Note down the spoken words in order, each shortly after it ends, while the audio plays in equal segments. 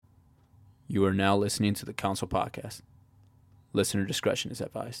You are now listening to the Council Podcast. Listener discretion is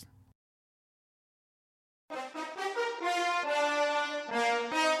advised.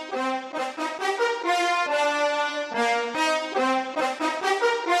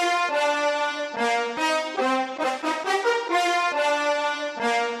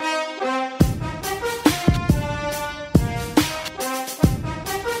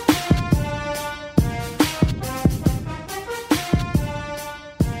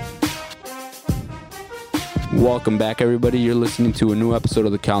 Welcome back, everybody. You're listening to a new episode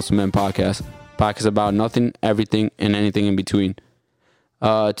of the Councilman Podcast. Podcast about nothing, everything, and anything in between.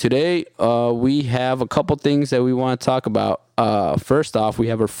 Today, we have a couple things that we want to talk about. First off, we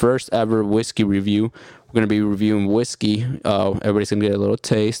have our first ever whiskey review. We're going to be reviewing whiskey. Everybody's going to get a little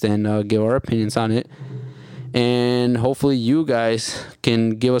taste and give our opinions on it. And hopefully you guys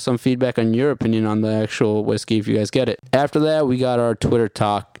can give us some feedback on your opinion on the actual whiskey if you guys get it. After that, we got our Twitter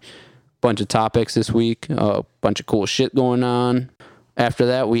talk. Bunch of topics this week, a bunch of cool shit going on. After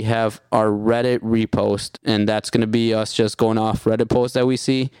that, we have our Reddit repost, and that's going to be us just going off Reddit posts that we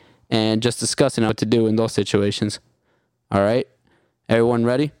see and just discussing what to do in those situations. All right? Everyone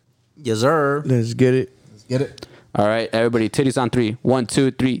ready? Yes, sir. Let's get it. Let's get it. All right, everybody, titties on 3. 1,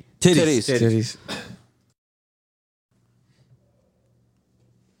 2, 3. Titties. Titties.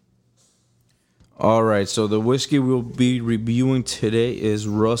 All right, so the whiskey we'll be reviewing today is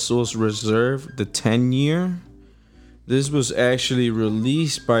Russell's Reserve, the 10-year. This was actually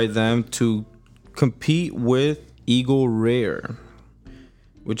released by them to compete with Eagle Rare,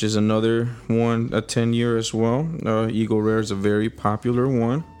 which is another one, a 10-year as well. Eagle Rare is a very popular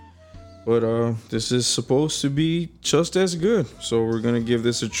one, but this is supposed to be just as good. So we're going to give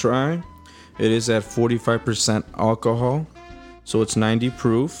this a try. It is at 45% alcohol, so it's 90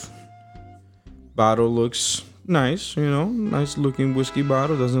 proof. Bottle looks nice, nice looking whiskey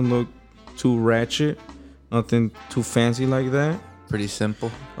bottle. Doesn't look too ratchet, nothing too fancy like that. Pretty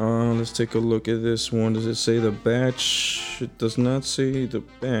simple. Let's take a look at this one. Does it say the batch? It does not say the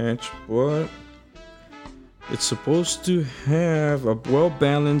batch, but it's supposed to have a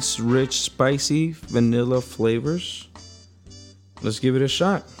well-balanced, rich, spicy vanilla flavors. Let's give it a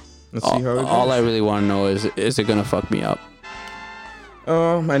shot. Let's see how it goes. All I really want to know is it going to fuck me up?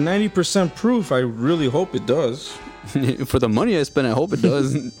 At 90% proof, I really hope it does. For the money I spent, I hope it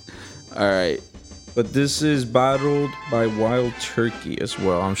does. All right. But this is bottled by Wild Turkey as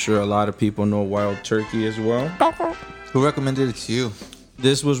well. I'm sure a lot of people know Wild Turkey as well. Who recommended it to you?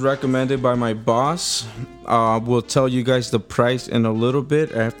 This was recommended by my boss. We'll tell you guys the price in a little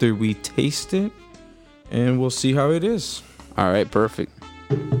bit after we taste it. And we'll see how it is. All right, perfect.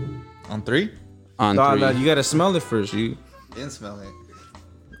 On 3? On 3. No, you got to smell it first. You Didn't smell it.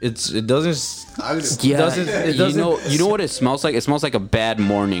 It doesn't. Yeah, it doesn't. You know what it smells like? It smells like a bad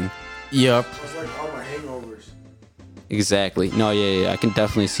morning. Yep. It's like all my hangovers. Exactly. No, yeah. I can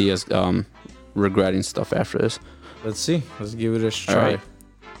definitely see us regretting stuff after this. Let's see. Let's give it a try. All right.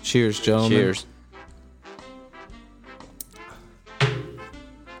 Cheers, gentlemen. Cheers.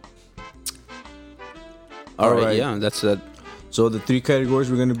 All right. Yeah, that's it. So the 3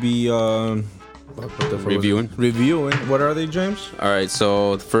 categories we're gonna be Reviewing. What are they, James? All right,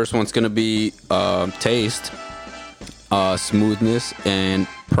 so the first one's gonna be taste, smoothness, and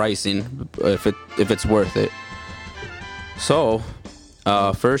pricing. If it's worth it. So,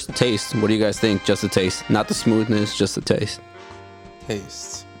 first taste. What do you guys think? Just the taste, not the smoothness, just the taste.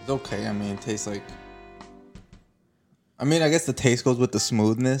 Taste. It's okay. I mean, it tastes like... I guess the taste goes with the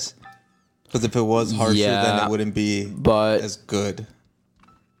smoothness. Because if it was harsher, then it wouldn't be as good.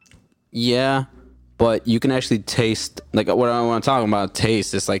 Yeah, but you can actually taste, like what I'm talking about,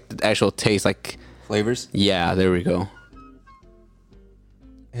 taste. It's like the actual taste, like... Flavors? Yeah, there we go.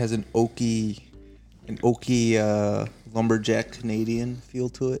 It has an oaky lumberjack Canadian feel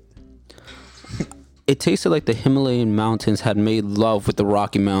to it. It tasted like the Himalayan mountains had made love with the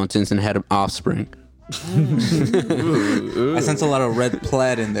Rocky Mountains and had an offspring. I sense a lot of red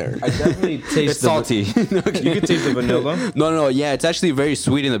plaid in there. I definitely taste It's salty. You can taste the vanilla. No. Yeah, it's actually very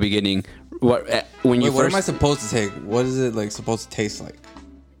sweet in the beginning. What am I supposed to take? What is it like supposed to taste like?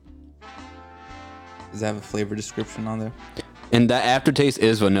 Does it have a flavor description on there? And that aftertaste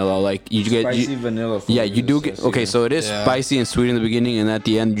is vanilla. Like you get spicy vanilla. Yeah, you do get. Okay, so it is spicy and sweet in the beginning, and at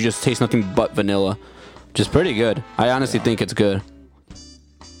the end you just taste nothing but vanilla, which is pretty good. I honestly think it's good.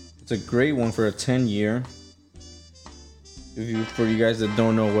 It's a great one for a 10-year. For you guys that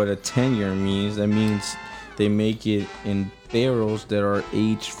don't know what a 10-year means, that means they make it in barrels that are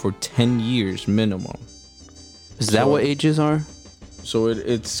aged for 10 years minimum. Is that what ages are? So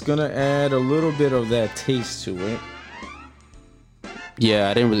it's gonna add a little bit of that taste to it. Yeah,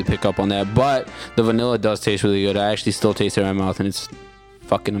 I didn't really pick up on that, but the vanilla does taste really good. I actually still taste it in my mouth, and it's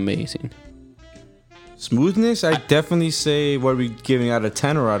fucking amazing. Smoothness, I definitely say, what are we giving out of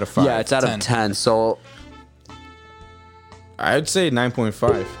 10 or out of 5? Yeah, it's out of 10. So I'd say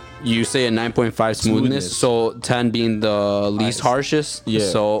 9.5. You say a 9.5 smoothness, so 10 being the least harshest. Yeah.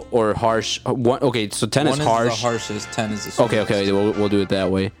 So or harsh. Okay, so 10 is harsh. 1 is the harshest. 10 is the smoothness. Okay. We'll do it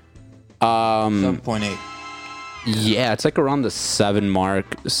that way. 7.8. Yeah, it's like around the 7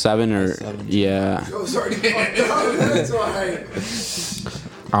 mark. 7 or 7. Yeah. That's why.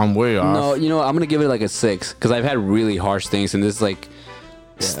 I'm way off. No, you know what? I'm gonna give it like a 6 because I've had really harsh things, and this is like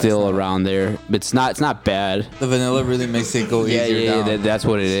still around there. It's not bad. The vanilla really makes it go easier down. That's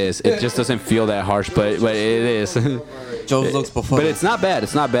what it is. It just doesn't feel that harsh, but it is. Jovs looks before. But it's not bad.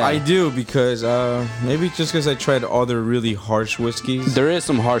 It's not bad. I do because maybe just because I tried other really harsh whiskeys. There is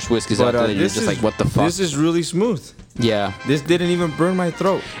some harsh whiskeys out there that you're just like, what the fuck? This is really smooth. Yeah. This didn't even burn my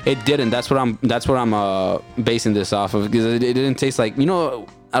throat. It didn't. That's what I'm basing this off of, because it didn't taste like, you know,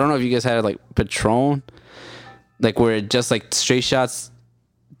 I don't know if you guys had like Patron, like where it just like straight shots.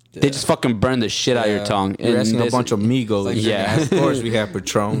 They just fucking burn the shit out of your tongue. You're asking a bunch of Migos. Like, yeah, of course we have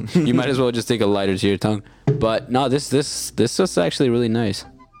Patron. You might as well just take a lighter to your tongue. But no, this is actually really nice.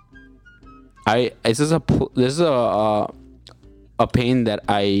 This is a pain that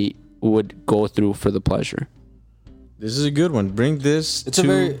I would go through for the pleasure. This is a good one. Bring this. It's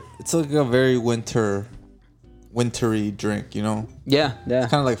like a very wintry drink, you know? Yeah. It's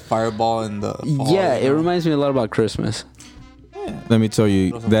kind of like Fireball in the fall. Yeah, it reminds me a lot about Christmas. Yeah. Let me tell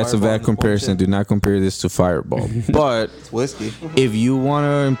you, that's a bad comparison. Do not compare this to Fireball. But it's whiskey. If you want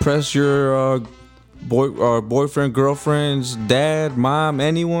to impress your boyfriend, girlfriend's dad, mom,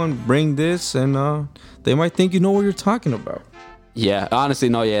 anyone, bring this, and they might think you know what you're talking about. Yeah, honestly,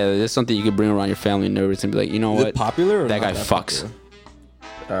 no, yeah, it's something you could bring around your family and everything and be like, you know what? Is it popular or that guy fucks.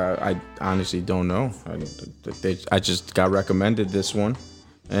 I honestly don't know. I just got recommended this one,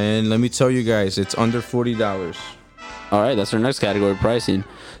 and let me tell you guys, it's under $40. All right, that's our next category, pricing.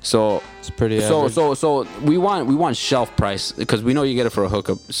 So it's pretty average. So we want shelf price because we know you get it for a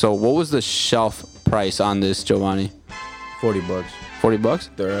hookup. So what was the shelf price on this, Giovanni? $40.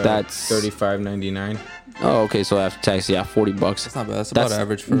 $40? That's $35.99. Oh, okay. So after tax, yeah, $40. That's not bad. That's about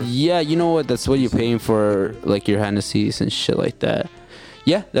average for. Yeah, you know what? That's what you're paying for, like your Hennessy's and shit like that.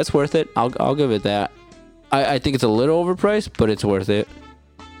 Yeah, that's worth it. I'll give it that. I think it's a little overpriced, but it's worth it.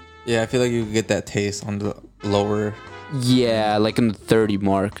 Yeah, I feel like you can get that taste on the lower. Yeah, like in the 30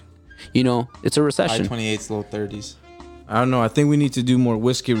 mark. You know, it's a recession. High 28s, low 30s. I don't know. I think we need to do more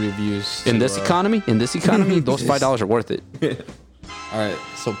whiskey reviews. In this economy, those $5 are worth it. All right,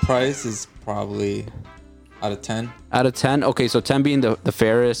 so price is probably out of 10. Out of 10? Okay, so 10 being the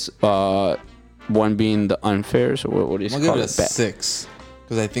fairest, 1 being the unfair. So what do you call it? I'll give it a 6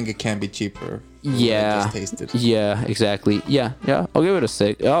 because I think it can be cheaper. Yeah. Just tasted. Yeah, exactly. Yeah. I'll give it a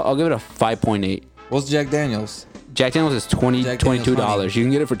 6. I'll give it a 5.8. What's Jack Daniels? Jack Daniels is $22. You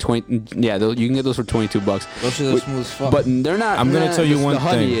can get it for 20. Yeah, you can get those for $22. Those are smooth as fuck. But they're not. I'm gonna tell you one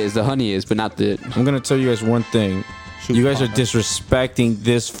thing. The honey is, but not the. I'm gonna tell you guys one thing. You guys are disrespecting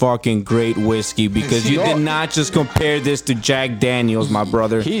this fucking great whiskey because you did not just compare this to Jack Daniels, my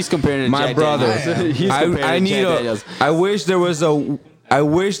brother. He's comparing it to my Jack brother. Daniels. He's comparing Jack Daniels. I wish there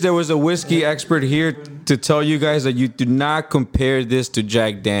was a whiskey expert here to tell you guys that you do not compare this to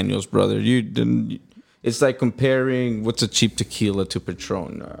Jack Daniels, brother. You didn't. It's like comparing what's a cheap tequila to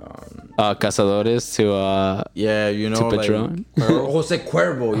Patron. Cazadores to to Patron. Like, Jose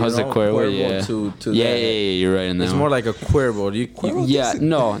Cuervo. Jose Cuervo, yeah. To yeah, you're right in that. It's more like a Cuervo.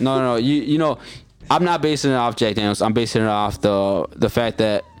 No. You know, I'm not basing it off Jack Daniels. I'm basing it off the fact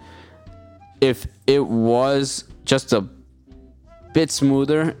that if it was just a bit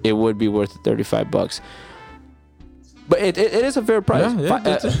smoother, it would be worth $35. But it is a fair price.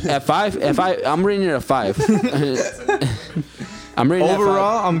 At 5, I'm rating it a 5. I'm rating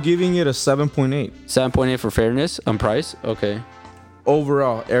overall, I'm giving it a 7.8. 7.8 for fairness on price. Okay.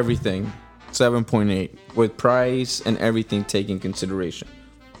 Overall, everything 7.8 with price and everything taken consideration.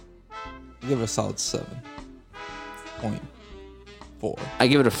 I give it a solid 7.4. I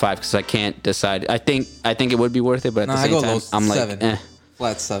give it a 5 because I can't decide. I think it would be worth it, but at the same time, I'm like,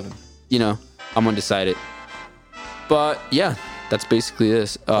 flat 7. You know, I'm undecided. But yeah, that's basically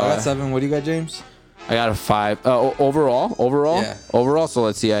this. I got 7. What do you got, James? I got a 5. Overall. Yeah. Overall. So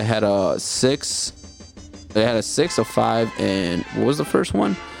let's see. I had a 6. I had a 6, a 5, and what was the first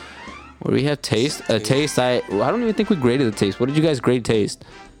one? What do we have? Taste. A taste. I don't even think we graded the taste. What did you guys grade taste?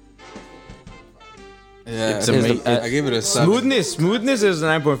 Yeah, I give it a 7. Smoothness is a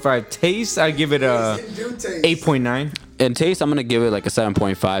 9.5. Taste, I give it a 8.9. in taste, I'm gonna give it like a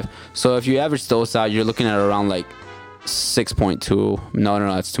 7.5. So if you average those out, you're looking at around like 6.2. No,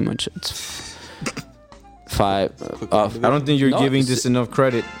 that's too much. It's 5. I don't think you're giving this enough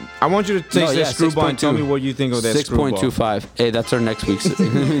credit. I want you to taste that screwball and tell me what you think of that screwball. 6.25. Hey, that's our next week's.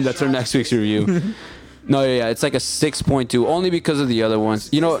 That's our next week's review. No, yeah, it's like a 6.2, only because of the other ones.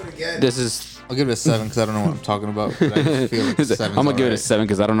 You know, this is. I'll give it a 7 because I don't know what I'm talking about. But I just feel like I'm gonna give it a 7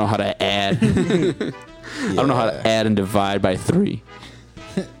 because I don't know how to add. I don't know how to add and divide by 3.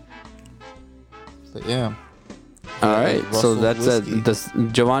 But yeah. All right, so that's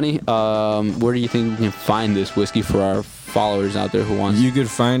Giovanni. Where do you think you can find this whiskey for our followers out there who want? You could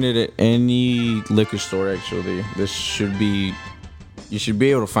find it at any liquor store. Actually, you should be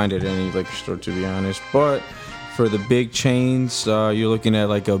able to find it at any liquor store, to be honest. But for the big chains, you're looking at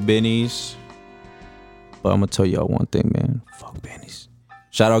like a Benny's. But I'm gonna tell y'all one thing, man. Fuck Benny's.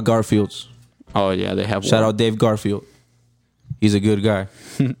 Shout out Garfield's. Oh yeah, they have. Shout out Dave Garfield. He's a good guy.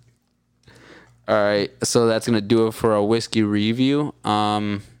 All right, so that's gonna do it for our whiskey review.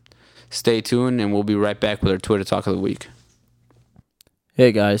 Stay tuned, and we'll be right back with our Twitter talk of the week.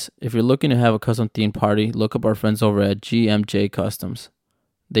 Hey guys, if you're looking to have a custom themed party, look up our friends over at GMJ Customs.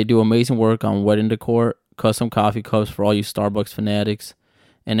 They do amazing work on wedding decor, custom coffee cups for all you Starbucks fanatics,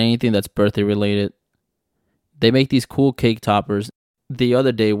 and anything that's birthday related. They make these cool cake toppers. The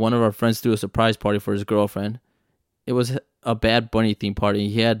other day, one of our friends threw a surprise party for his girlfriend. It was a Bad Bunny themed party.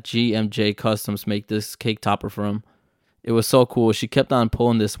 He had GMJ Customs make this cake topper for him. It was so cool. She kept on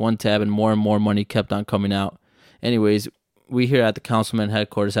pulling this one tab and more money kept on coming out. Anyways, we here at the Councilman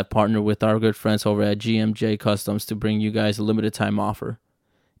headquarters have partnered with our good friends over at GMJ Customs to bring you guys a limited time offer.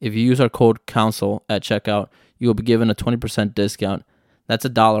 If you use our code COUNCIL at checkout, you will be given a 20% discount. That's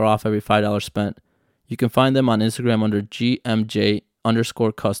 $1 off every $5 spent. You can find them on Instagram under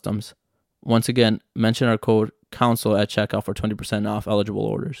GMJ_customs. Once again, mention our code COUNCIL at checkout for 20% off eligible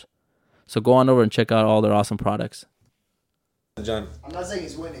orders. So go on over and check out all their awesome products. John. I'm not saying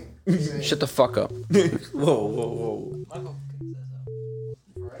he's winning. Shut the fuck up. Whoa.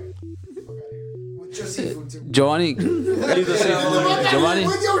 Giovanni,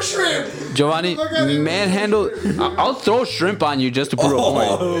 Giovanni, manhandle. I'll throw shrimp on you just to prove a point.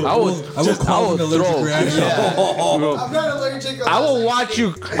 I will throw. I'm not allergic. I will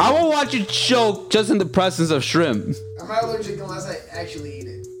watch you choke just in the presence of shrimp. I'm not allergic unless I actually eat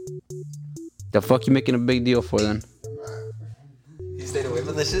it. The fuck you making a big deal for then? You stayed away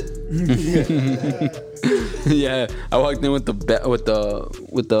from this shit? Yeah, I walked in with the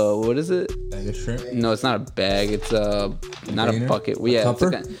what is it? Bag of shrimp? No, it's not a bag. It's not a bucket.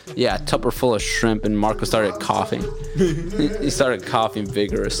 Tupper? A tupper full of shrimp, and Marco started coughing. He started coughing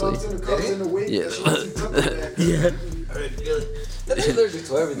vigorously. Yeah. That's allergic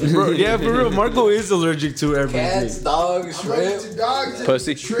to everything. Bro, yeah, for real. Marco is allergic to everything. Cats, dogs, I'm allergic shrimp. to dogs,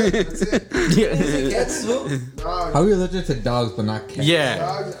 Pussy. shrimp. That's it. Cats too? Dogs. How are you allergic to dogs but not cats? Yeah.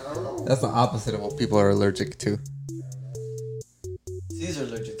 Dogs, I don't know. That's the opposite of what people are allergic to.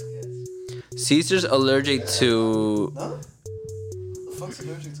 Caesar's allergic to cats. Caesar's allergic to. No? The fuck's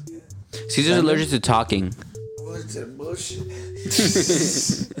allergic to cats? Caesar's allergic to talking. I'm allergic to bullshit.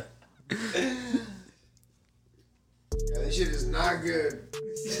 Yeah, this shit is not good.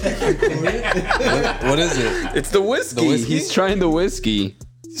 What is it? It's the whiskey. The whiskey? He's trying the whiskey.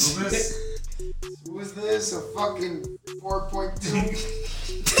 Who is this? A fucking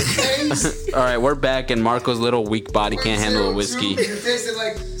 4.2 taste? All right, we're back, and Marco's little weak body can't handle a whiskey. It tasted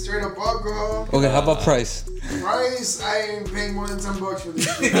like straight up alcohol. Okay, how about price? Price, I ain't paying more than $10 for this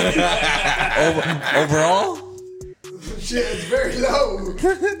shit. Overall? Shit, it's very low.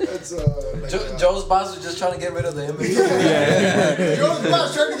 That's Joe's boss is just trying to get rid of the image. Joe's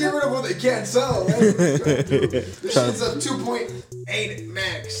boss trying to get rid of what they can't sell. That's what he's trying to do. This shit's a 2.8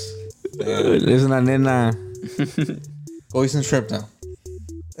 max. Listen, nena. Go eat some shrimp now.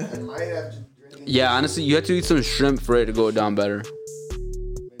 I might have to drink it. Yeah, honestly, you have to eat some shrimp for it to go down better.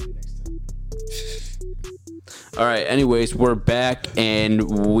 Maybe next time. All right, anyways, we're back,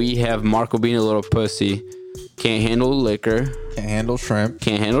 and we have Marco being a little pussy. Can't handle liquor. Can't handle shrimp.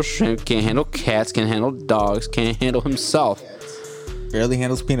 Can't handle shrimp. Can't handle cats. Can't handle dogs. Can't handle himself. Barely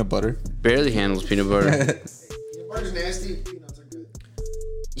handles peanut butter. Barely handles peanut butter. Peanut butter's nasty. Peanuts are good.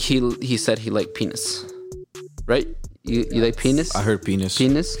 He said he liked penis. Right? You like penis? I heard penis.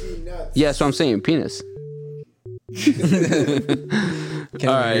 Penis? Peanuts. Yeah, that's what I'm saying. Penis. All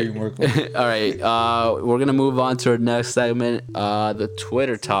right. All right. We're gonna move on to our next segment, the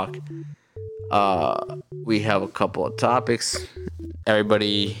Twitter talk. We have a couple of topics.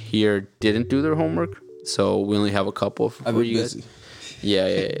 Everybody here didn't do their homework, so we only have a couple for you guys.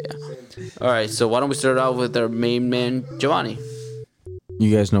 Yeah. All right, so why don't we start out with our main man, Giovanni?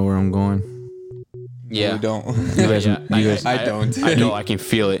 You guys know where I'm going. Yeah. We don't. I don't. I know. I can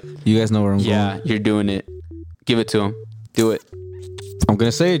feel it. You guys know where I'm going. Yeah, you're doing it. Give it to him. Do it. I'm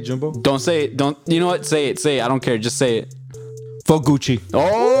gonna say it, Jumbo. Don't say it. Don't. You know what? Say it. Say it. I don't care. Just say it. Fuck Gucci.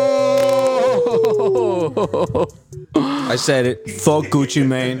 Oh! I said it. Fuck Gucci,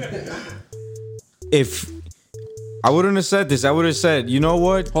 man. If I wouldn't have said this, I would have said, you know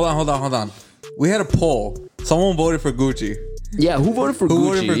what? Hold on. We had a poll. Someone voted for Gucci. Yeah, who voted for Gucci?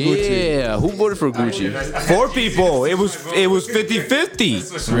 voted for Gucci? Yeah, who voted for Gucci? 4 people. It was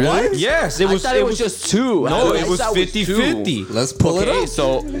 50-50. What? Yes, it was. I thought it was just 2. No, I it was thought 50-50. Let's pull it Okay, up.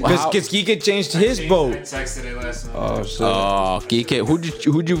 so Because Kike changed his I vote. texted it last night. Oh shit. Oh, Kike,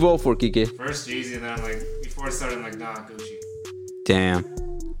 who'd you vote for, Kike? First Jeezy, and then I'm like, before it started, I'm like, nah, Gucci. Damn,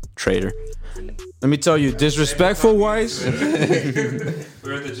 traitor. Let me tell you, disrespectful wise. We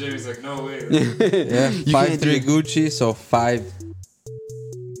were at the gym, he's like, no way. Yeah, 5-3 Gucci. So 5.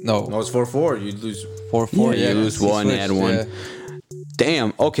 No, No, it's 4-4. You lose. 4-4. Yeah, you lose one, switched, add one. yeah.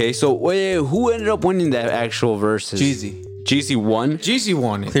 Damn. Okay, so wait, who ended up winning that actual versus? Jeezy. Jeezy won. Jeezy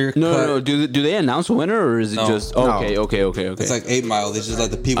won it. Clear No. cut. Do they announce a winner or is it No. just No. okay? It's like 8 Mile. They just let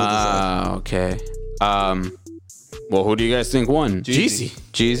the people decide. Okay. Well, who do you guys think won? Jeezy.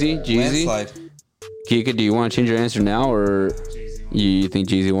 Jeezy. Landslide. Kika, do you want to change your answer now or you think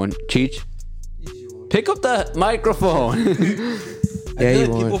Jeezy won? Cheech? Pick up the microphone. I feel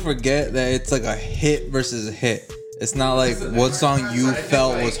like people forget that it's like a hit versus a hit. It's not like what song you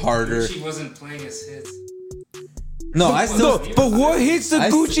felt was harder. Gucci wasn't playing his hits. No, I still. But what hits the I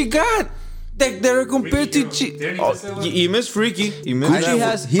Gucci got? That are compared to Freaky Girl. Didn't he Oh, just say one? you missed Freaky. You missed Gucci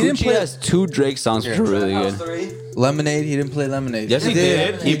that has 2 Drake songs which are really good. Lemonade. He didn't play Lemonade. Yes, he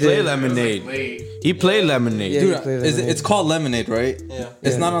did. He played Lemonade. Late. He played Lemonade. Dude, it's called Lemonade, right? Yeah.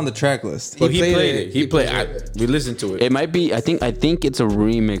 It's not on the track list. But he played it. He played it. We listened to it. It might be. I think it's a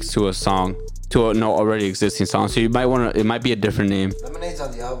remix to a song, to a already existing song. So you might want to. It might be a different name. Lemonade's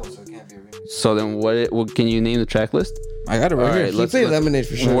on the album, so it can't be a remix. So then, what can you name the track list? I got it right here. Let's Play Lemonade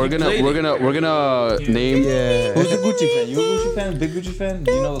for sure. We're gonna name. Yeah. Who's a Gucci fan? You a Gucci fan? Big Gucci fan?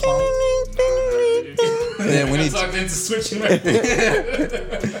 Do you know the song? Yeah, we need. Talked into switching right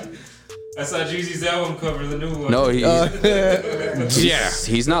there. I saw Jeezy's album cover, the new one. No, he's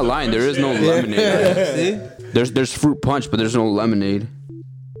not lying. There is no lemonade. See? There's fruit punch, but there's no lemonade.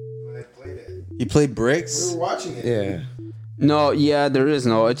 When I played it, He played we Bricks. were watching it. Yeah. No, yeah, there is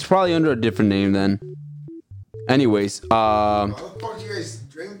no. It's probably under a different name then. Anyways, How the fuck do you guys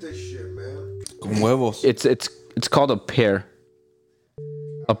drink this shit, man? Con huevos. it's called a pear.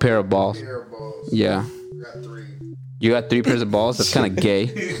 A pair of balls. Pair of balls. Yeah. Got 3. You got 3 pairs of balls? That's kind of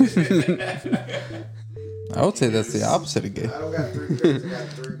gay. I would say that's the opposite of gay. I don't got 3 pairs. I got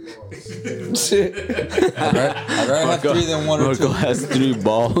 3 balls. I'd rather have 3 than 1 or Marco 2. has 3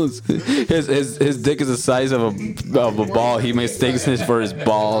 balls. His dick is the size of a ball. He mistakes it for his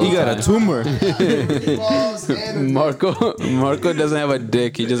balls. He got a tumor. 3 balls and a Marco doesn't have a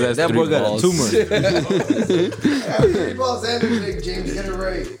dick. He just has That 3 boy got a balls. tumor. I have 3 balls and a dick, James. Get it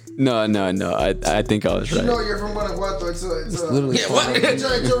right. No. I think I was You know right. you're from Guanajuato. It's a literally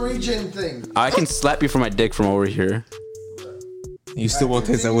it's a region thing. I can slap you for my dick from over here. You still won't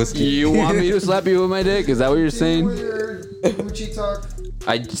taste that whiskey. You want me to slap you with my dick? Is that what you're With saying? your Gucci talk.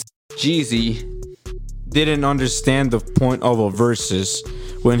 Jeezy. Didn't understand the point of a versus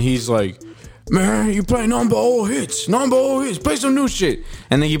when he's like, man, you play number old hits, play some new shit.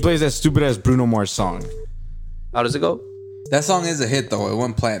 And then he plays that stupid ass Bruno Mars song. How does it go? That song is a hit though. It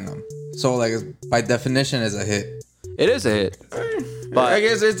went platinum. So like by definition, is a hit. It is a hit. But I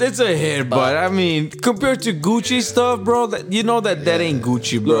guess it's a hit, but I mean, compared to Gucci stuff, bro, that ain't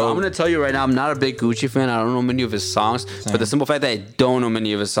Gucci, bro. Look, I'm gonna tell you right now, I'm not a big Gucci fan. I don't know many of his songs, but the simple fact that I don't know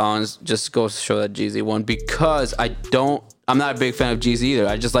many of his songs just goes to show that Jeezy won because I'm not a big fan of Jeezy either.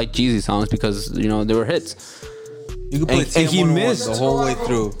 I just like Jeezy songs because they were hits. You could play And he TM101 missed. the whole way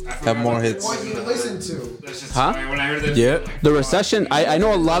through. Have more hits. What you listen to? That's just Huh? when I heard that. Yeah. The Recession. I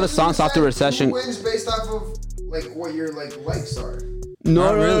know a lot of songs off the Recession. Who wins based off of like what your likes are?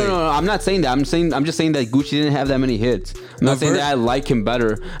 No, really. no. I'm not saying that. I'm just saying that Gucci didn't have that many hits. I'm not saying that I like him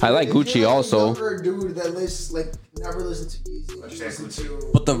better. I like If Gucci you're like also. a younger dude that never listened to Yeezy. Just listen to.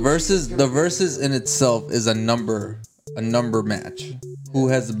 But the verses in itself is a number match. Who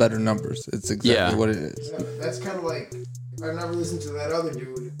has the better numbers? It's exactly what it is. That's kind of like if I never listened to that other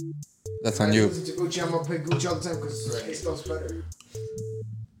dude. That's I on you. listen to Gucci. I'm gonna pick Gucci all the time because his stuff's better.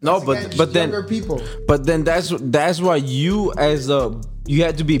 No, Again, but younger people. then that's why you as a you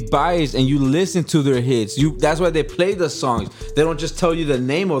had to be biased and you listen to their hits. That's why they play the songs. They don't just tell you the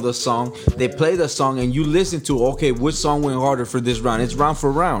name of the song. They play the song and you listen to, okay, which song went harder for this round? It's round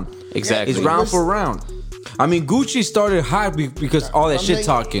for round. Exactly. It's round for round. I mean, Gucci started hot because all that shit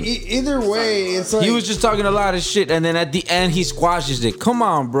talking. Either way, it's like He was just talking a lot of shit, and then at the end he squashes it. Come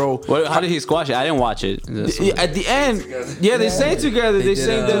on, bro. How did he squash it? I didn't watch it. At the end, yeah, they sang together. They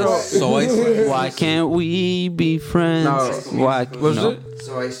sang that. So icy. Why can't we be friends? No. Why? Was no. it?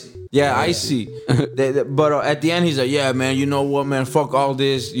 so icy. Yeah, I see. But at the end, he's like, "Yeah, man, you know what, man? Fuck all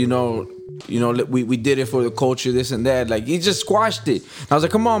this. You know, we did it for the culture, this and that." Like he just squashed it. And I was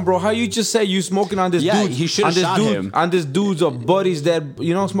like, "Come on, bro. How you just say you smoking on this Yeah, dude? he should've shot him. On this dude's of buddies that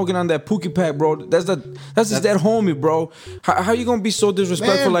smoking on that Pookie pack, bro. That's just that homie, bro. How you gonna be so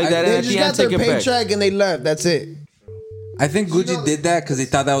disrespectful like that? They And at just the end, got their take it back. paycheck and they left. That's it. I think Gucci did that because he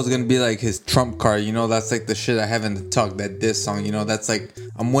thought that was gonna be like his trump card. That's like the shit I have in the tuck. That diss song. That's like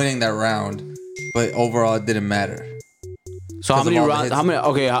I'm winning that round, but overall it didn't matter. So how many rounds? How many?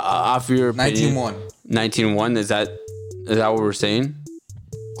 Okay, off your opinion, 19-1. 19-1. Is that what we're saying?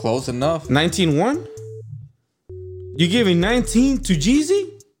 Close enough. 19-1. You giving 19 to Jeezy?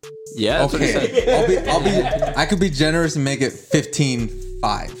 Yeah. That's what he said. Okay, I could be generous and make it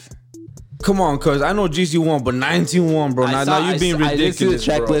 15-5. Come on, cuz I know GC won, but 19-1, bro. Now you're being ridiculous, I listened to the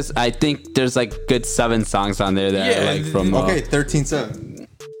checklist. Bro. I think there's like good 7 songs on there that are like from. Okay, 13-7.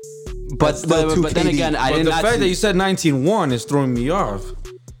 But then again, I didn't. The fact that you said 19-1 is throwing me off.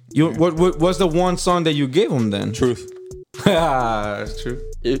 What's the one song that you gave him then? Truth. That's true.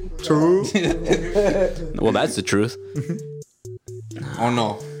 True. Well, that's the truth. Oh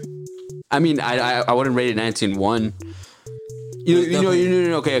no. I mean, I wouldn't rate it 19-1.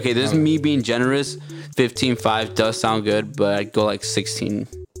 Okay. This is me being generous. 15-5 does sound good, but I'd go like 16.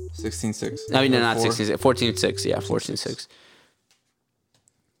 16-6. I mean, not 16. 14-6. Yeah, 14-6.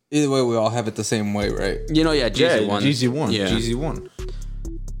 Either way, we all have it the same way, right? Jeezy won. Jeezy won. Yeah. Jeezy won.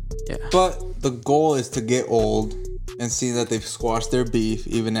 Yeah. But the goal is to get old and see that they've squashed their beef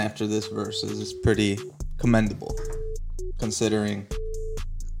even after this versus is pretty commendable, considering,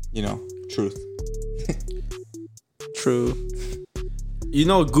 truth. True.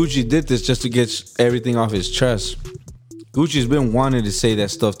 Gucci did this just to get everything off his chest. Gucci's been wanting to say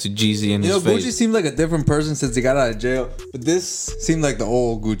that stuff to Jeezy in his face. Gucci seemed like a different person since he got out of jail, but this seemed like the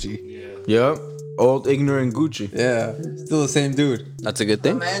old Gucci. Yep. Old ignorant Gucci. Yeah, still the same dude. That's a good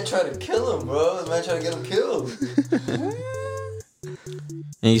thing. The man tried to kill him, bro. The man tried to get him killed.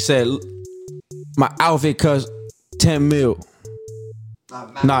 And he said, "My outfit cost 10 mil."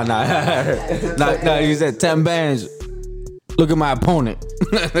 Nah. Nah. He said 10 bands. Look at my opponent.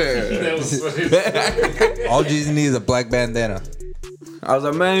 All Jeezy needs is a black bandana. I was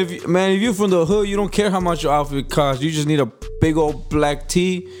like, man, if you're from the hood, you don't care how much your outfit costs. You just need a big old black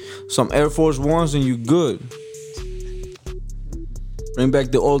tee, some Air Force Ones, and you good. Bring back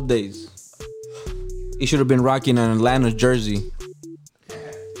the old days. He should have been rocking an Atlanta jersey.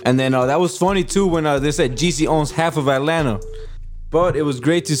 And then that was funny too when they said GC owns half of Atlanta. But it was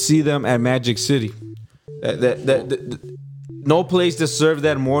great to see them at Magic City. No place deserved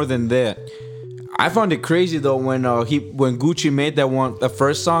that more than that. I found it crazy though when Gucci made the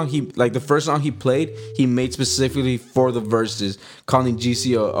first song he played, he made specifically for the verses, calling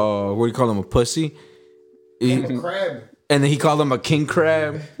GC what do you call him, a pussy? Crab. And then he called him a king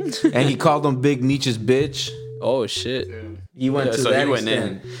crab, and he called him Big Meech's bitch. Oh shit! He went to so that he went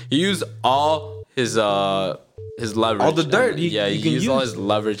extent. in. He used all his leverage. All the dirt. He used all his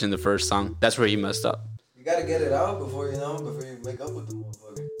leverage in the first song. That's where he messed up. You gotta get it out before you make up with the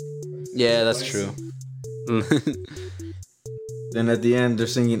motherfucker. Yeah, that's true. Then at the end, they're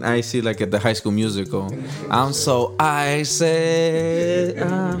singing "Icy" like at the High School Musical. I'm so icy.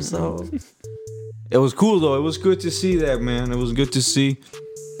 I'm so. It was cool though. It was good to see that, man. It was good to see.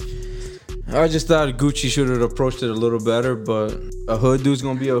 I just thought Gucci should have approached it a little better, but a hood dude's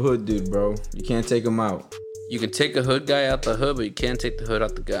gonna be a hood dude, bro. You can't take him out. You can take a hood guy out the hood, but you can't take the hood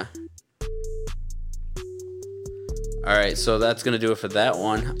out the guy. All right, so that's gonna do it for that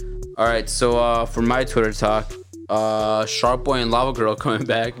one. All right, so for my Twitter talk, Sharp Boy and Lava Girl coming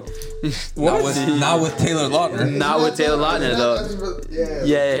back. Not with Taylor Lautner. Not with Taylor Lautner though.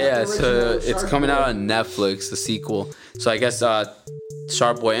 Yeah. So it's coming out on Netflix, the sequel. So I guess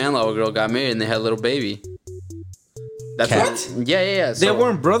Sharp Boy and Lava Girl got married and they had a little baby. That's what? Yeah. So, they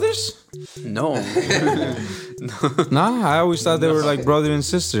weren't brothers? No. Nah, I always thought they were like brother and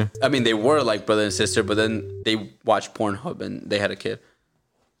sister. I mean, they were like brother and sister, but then they watched Pornhub and they had a kid.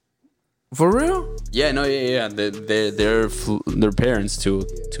 For real? Yeah, no, yeah. They're parents to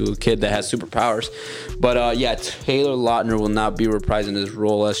a kid that has superpowers. But yeah, Taylor Lautner will not be reprising his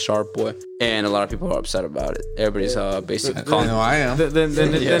role as Shark Boy, and a lot of people are upset about it. Everybody's basically calling. No, I am. Then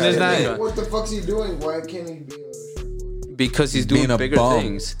it's not. What the fuck's he doing? Why can't he be a Shark Boy? Because he's doing bigger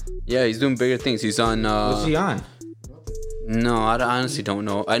things. Yeah, he's doing bigger things. He's on. What's he on? No, I honestly don't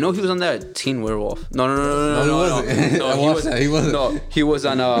know. I know he was on that Teen Werewolf. No, he wasn't. No, he wasn't. No, he was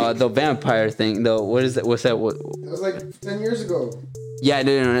on the vampire thing. What is that? What's that? What? That was like 10 years ago. Yeah,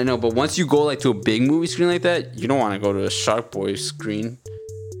 no. But once you go like to a big movie screen like that, you don't want to go to a Shark Boy screen.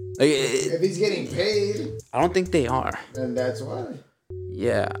 Like, if he's getting paid, I don't think they are. then that's why.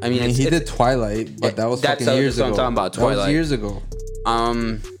 Yeah, I mean, he did Twilight, but that was fucking years ago. I'm talking about Twilight. That was years ago.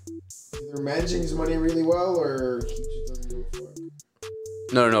 Either managing his money really well, or he just doesn't give a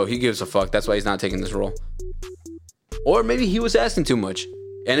fuck. No, he gives a fuck. That's why he's not taking this role. Or maybe he was asking too much.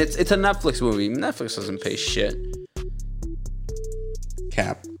 And it's a Netflix movie. Netflix doesn't pay shit.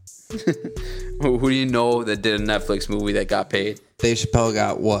 Cap. Who do you know that did a Netflix movie that got paid? Dave Chappelle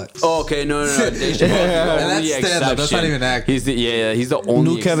got what? Oh, okay, no. Dave Chappelle is the only exception. That's not even acting. He's the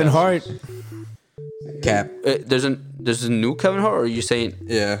only New Kevin Hart. Cap. There's a new Kevin Hart, or are you saying?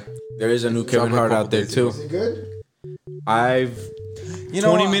 Yeah. There is a new Kevin Hart out there too. Is it good? I've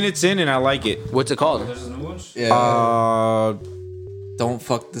 20 minutes in and I like it. What's it called? There's a new one? Yeah. Don't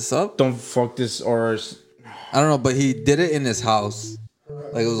fuck this up. Don't fuck this or I don't know, but he did it in his house.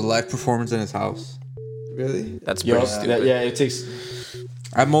 Like it was a live performance in his house. Really? That's pretty stupid. yeah, it takes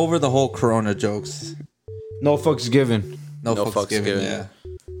I'm over the whole Corona jokes. no fucks given. No fucks given. Yeah.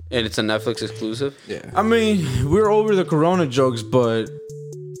 And it's a Netflix exclusive. Yeah. I mean, we're over the Corona jokes, but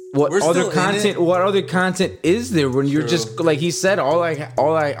what We're other still in content? it. What other content is there when you're just like he said? All I have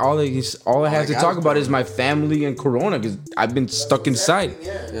to talk about is my family and Corona because I've been stuck inside.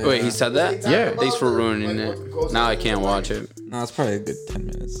 Yeah. Wait, he said that? Yeah. Thanks for ruining it. Now I can't watch it. No, it's probably a good 10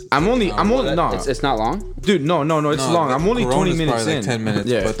 minutes. I'm only no, It's not long. dude. No, it's long. the I'm only 20 Corona's minutes probably in. like 10 minutes,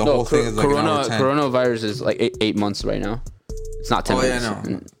 Yeah. but the whole thing is like an hour 10. Coronavirus is like 8 months right now. It's not 10 Oh, yeah, minutes.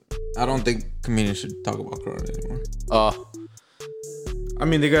 no. I don't think comedians should talk about Corona anymore. I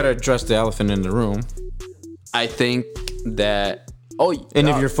mean, they gotta address the elephant in the room. I think that. Oh, And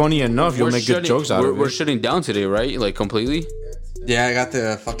if you're funny enough, you'll make good jokes out of it. We're shutting down today, right? Like completely. Yeah, I got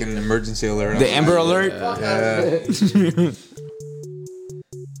the fucking emergency alert. The Amber Alert. Yeah.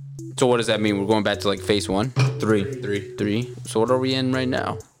 So what does that mean? We're going back to like phase 1, 3. So what are we in right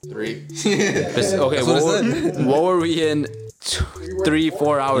now? 3. Okay, what were we in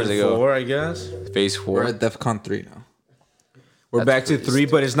 3-4 hours ago? 4, I guess. Phase 4. We're at DEFCON 3 now. We're back to 3,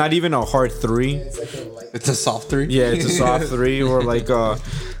 but it's not even a hard 3. It's a soft 3? Yeah, it's a soft 3 or like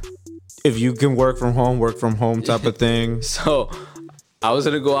if you can work from home type of thing. So I was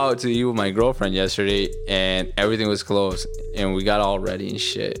gonna go out to eat with my girlfriend yesterday, and everything was closed, and we got all ready and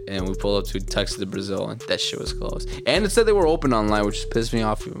shit, and we pulled up to Texas to Brazil, and that shit was closed. And it said they were open online, which pissed me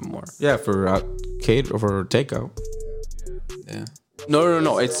off even more. Yeah, for or for takeout. Yeah.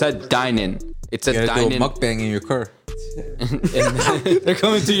 No. It said dine in. It said You gotta dine do a in. mukbang in your car. They're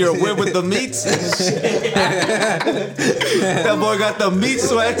coming to your whip with the meats. That boy got the meat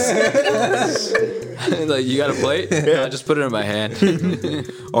sweats. Like, you got a plate? No, just put it in my hand.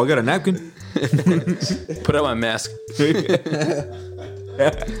 Oh, I got a napkin. Put on my mask.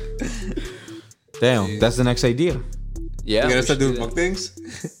 Damn, that's the next idea. Yeah. You gotta we start should doing do that.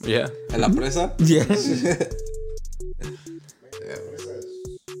 mukbangs? Yeah. En la presa? Yeah.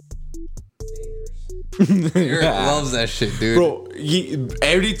 Eric loves that shit, dude. Bro,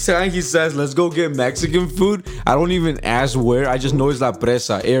 every time he says, let's go get Mexican food, I don't even ask where. I just know it's La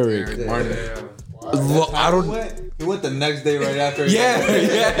Presa, Eric. Martin. I don't. He went the next day right after. Yeah.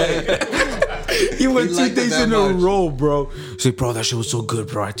 He went He 2 liked it days that in a much. row, bro. He's like, bro, that shit was so good,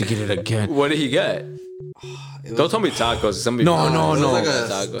 bro. I have to get it again. What did he get? Don't tell me tacos. Somebody No. It was like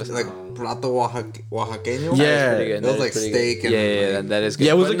tacos. a plato Oaxaqueño. Yeah. Pretty good. It was That like is pretty steak good. and Yeah, that is good.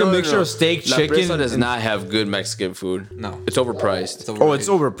 Yeah, it was But like a mixture of steak, La chicken, Presa does and- not have good Mexican food. No. It's overpriced. Oh, it's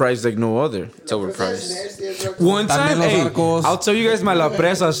overpriced like no other. It's overpriced. One time, También los hey, arcos. I'll tell you guys my La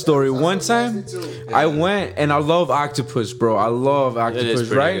Presa story. One time, I went and I love octopus, bro. I love octopus,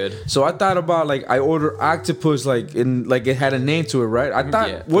 pretty right? good. So I thought about like I ordered octopus like it had a name to it, right? I thought,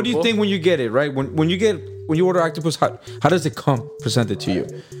 Yeah. what do you think when you get it, right? When you order octopus, how does it come presented to you?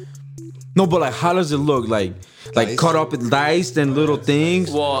 No, but like how does it look? Like like Diced? cut up and diced and little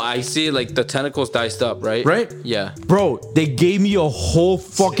things. Well, I see like the tentacles diced up, right? Right? Yeah. Bro, they gave me a whole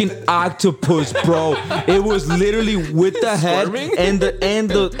fucking octopus, bro. It was literally with the head Squirming?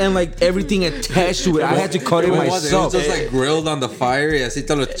 and like everything attached to it. I had to cut it What was it? It myself. was just like grilled on the fire y así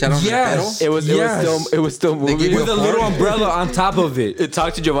te lo echaron en el Yes. It was still moving. give you With a little umbrella on top of it. It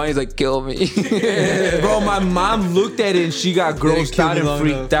talked to Giovanni. He's like, kill me. Bro, my mom looked at it and she got grossed kill out me and long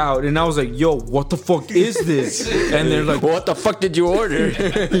freaked enough. out. And I was like, yo, what the fuck is this? And they're like, What the fuck did you order?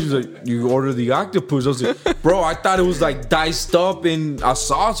 he's like, you ordered the octopus. I was like, bro, I thought it was like diced up in a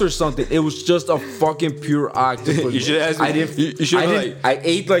sauce or something. It was just a fucking pure octopus. You should ask me. I didn't. You should I have, didn't. I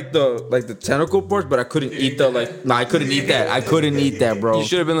ate like the tentacle parts, but I couldn't eat the like. No, I couldn't eat that. I couldn't eat that, bro. You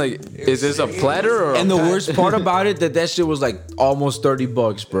should have been like, is this a platter or? And a the pat-" worst part about it that shit was like almost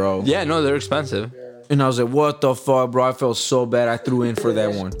 $30, bro. Yeah, no, they're expensive. And I was like, what the fuck, bro? I felt so bad. I threw in for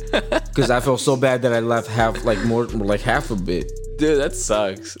that one because I felt so bad that I left half a bit. Dude, that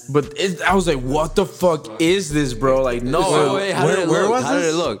sucks. But I was like, what the fuck is this, bro? Like, no. Wait, how did it where look? was How did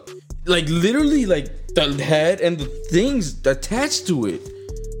this? it look? Like literally like the head and the things attached to it.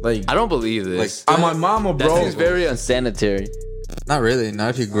 Like I don't believe this. I'm my mama, That bro. seems very unsanitary. Not really.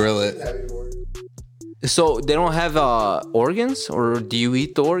 Not if you grill it. So they don't have organs, or do you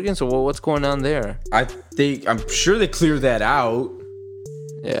eat the organs, or what's going on there? I'm sure they cleared that out.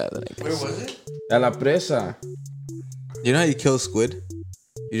 Yeah. Then I Where guess. was it? A la presa. You know how you kill squid?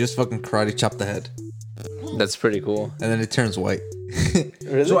 You just fucking karate chop the head, That's pretty cool. and then it turns white.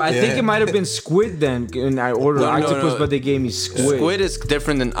 So I think Yeah. it might have been squid then, and I ordered No, octopus, no. but they gave me squid. Squid is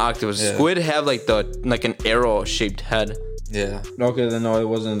different than octopus. Yeah. Squid have like an arrow shaped head. Yeah. Okay, then no, it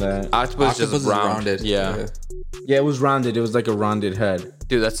wasn't that. Octopus, Octopus just is round. rounded. Yeah. Yeah, it was rounded. It was like a rounded head.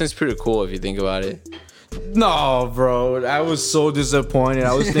 Dude, that seems pretty cool if you think about it. No, bro, I was so disappointed.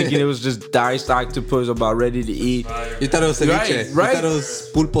 I was thinking it was just diced octopus about ready to eat. You thought it was ceviche. Right, You right. thought it was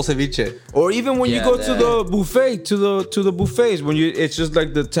pulpo ceviche. Or even when you Yeah, go to that. the buffet, to the buffets, when it's just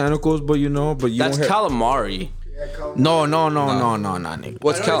like the tentacles, but you That's don't have. calamari. No, nigga.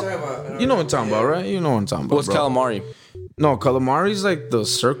 What's You know what I'm talking about, right? You know what I'm talking about. What's bro. calamari? No, calamari's like the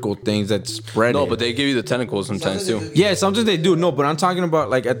circle things that spread. No, it. but they give you the tentacles sometimes too. Yeah, sometimes they do. No, but I'm talking about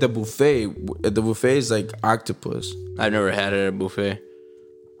like at the buffet. At the buffet is like octopus. I've never had it at a buffet.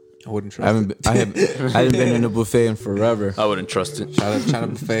 I wouldn't I trust haven't. I haven't been in a buffet in forever. I wouldn't trust it. it. China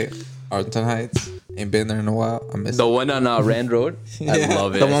buffet, Arlington Heights. Ain't been there in a while. I miss The it. one on Rand Road, I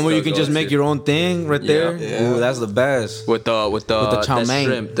love it. The one where you Still can just go make to. your own thing right there. Yeah. Ooh, that's the best. with the chow that mein.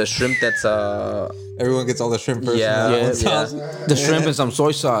 shrimp. The shrimp that's Everyone gets all the shrimp first. Yeah, and then yeah. one sauce. The shrimp and some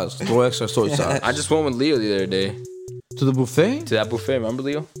soy sauce. Go extra soy sauce. I just went with Leo the other day To the buffet? to that buffet. Remember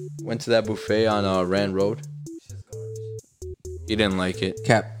Leo? Went to that buffet on Rand Road. He didn't like it.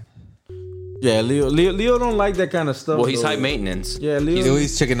 Cap. Yeah, Leo don't like that kind of stuff. Well, he's though. high maintenance. Yeah, He's Leo.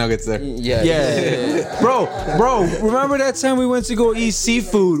 always chicken nuggets there. Yeah. Yeah, bro. Remember that time we went to go eat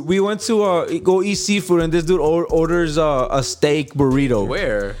seafood? We went to go eat seafood, and this dude orders a steak burrito.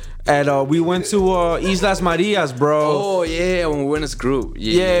 Where? And we went to Islas Marias, bro. Oh yeah, when we went as a group.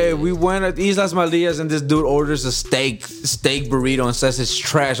 Yeah, we went at Islas Marias, and this dude orders a steak burrito and says it's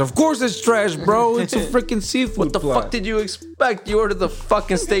trash. Of course it's trash, bro. It's a freaking seafood. What the plot. fuck did you expect? You ordered the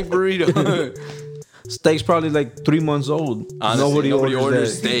fucking steak burrito. Steak's probably like 3 months old. Honestly, nobody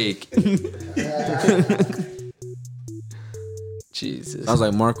orders that. steak. Jesus. I was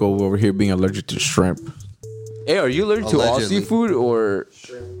like Marco over here being allergic to shrimp. Hey, are you allergic to all Allegedly. seafood or?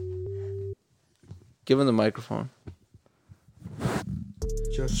 Give him the microphone.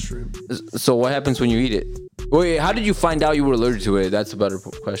 Just shrimp. So what happens when you eat it? Wait, how did you find out you were allergic to it? That's a better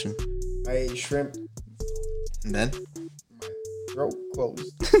question. I ate shrimp. And then Throat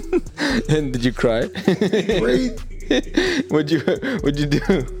closed. And did you cry? Breathe. What'd you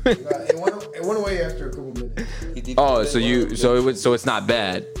do? It went away after a couple minutes. Oh, so it's not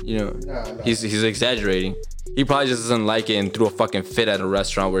bad. You know, Nah. he's exaggerating. He probably just doesn't like it and threw a fucking fit at a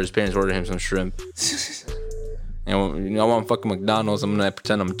restaurant where his parents ordered him some shrimp. And I want fucking McDonald's. I'm gonna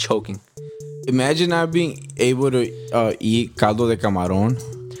pretend I'm choking. Imagine not being able to eat caldo de camarón.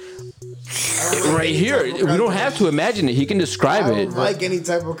 Right here, we don't have to imagine it. He can describe I it. don't like any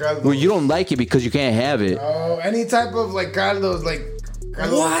type of caldo. Well, you don't like it because you can't have it. Any type of like caldos, like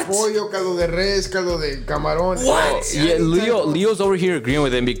caldo de pollo, caldo de res, caldo de camarón. What? Yeah, Any type of- Leo's over here agreeing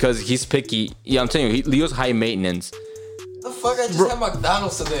with him because he's picky. Yeah, I'm telling you, Leo's high maintenance. The fuck? I just had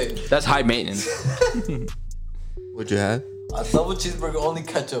McDonald's today. That's high maintenance. what'd you have? A double cheeseburger, only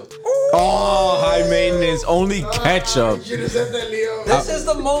ketchup. Oh, high maintenance. Only ketchup. You should have said that, Leo. This is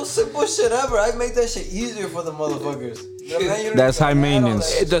the most simple shit ever. I make that shit easier for the motherfuckers. That's high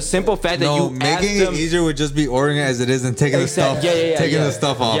maintenance. The simple fact that you asked making them. it easier would just be ordering it as it is and taking the stuff, the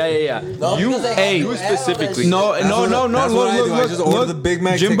stuff off. Yeah. No, You, because they have you to add all that specifically. shit. No. That's what I do. I just order the Big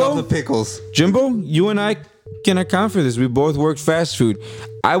Mac, take Jimbo? off the pickles. Jimbo, you and I can account for this. We both worked fast food.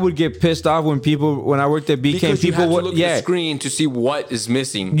 I would get pissed off when I worked at BK, Because you people have to would, look at the screen to see what is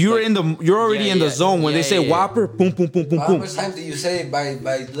missing. You're already in the zone when they say yeah. Whopper, boom, boom, boom, boom, How boom. much time do you save by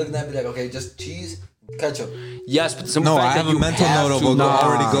looking at me like, okay, just cheese, ketchup? Yes, but the simple No, fact I have that a you mental have note of to what look-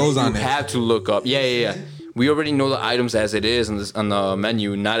 already goes on you it. have to look up. Yeah. We already know the items as it is on the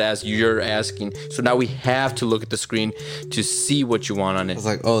menu, not as you're asking. So now we have to look at the screen to see what you want on it. It's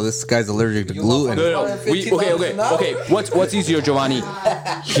like, oh, this guy's allergic to gluten. No. Okay. What's easier, Giovanni?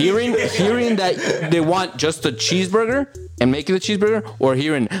 Hearing that they want just a cheeseburger and making the cheeseburger, or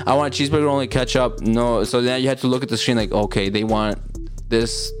hearing I want a cheeseburger only ketchup? No. So then you have to look at the screen like, okay, they want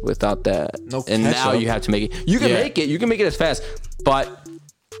this without that, No and now ketchup. you have to make it. You can make it. You can make it as fast, but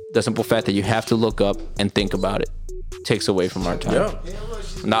the simple fact that you have to look up and think about it takes away from our time.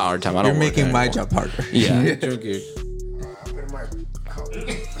 Not our time. I don't. You're work making there my anymore. job harder. Yeah.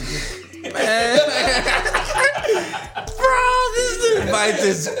 Bite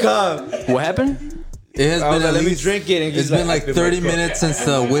this cup. What happened? It has been at let me least drink it. And It's been like 30 minutes since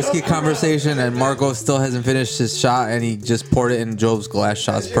the whiskey conversation, and Marco still hasn't finished his shot, and he just poured it in Jovs' glass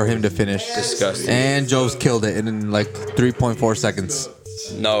shots for him to finish. Disgusting. And Jovs killed it in like 3.4 seconds.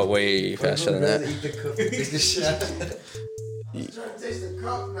 No, way faster than that.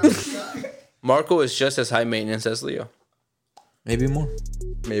 Marco is just as high maintenance as Leo. Maybe more.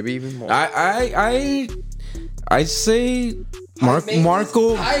 Maybe even more. I say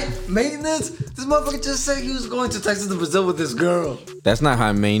Marco. High maintenance? This motherfucker just said he was going to Texas to Brazil with this girl. That's not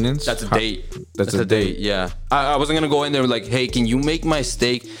high maintenance. That's a date. That's a date. Yeah. I wasn't gonna go in there like, hey, can you make my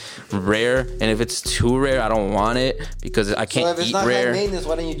steak rare? And if it's too rare, I don't want it because I So can't if it's eat not high rare. maintenance,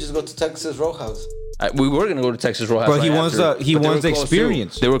 why don't you just go to Texas Roadhouse? We were gonna go to Texas Roadhouse. But he right wants after, he but they wants were the closed too.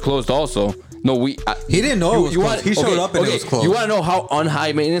 experience. They were closed also. No, He didn't know it was closed. He showed up and it was closed. You want to know how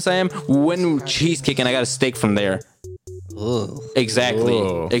unhigh maintenance I am? When cheesecake and I got a steak from there. Ugh. Exactly.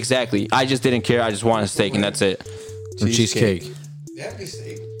 Whoa. Exactly. I just didn't care. I just wanted a steak and that's it. Some cheesecake.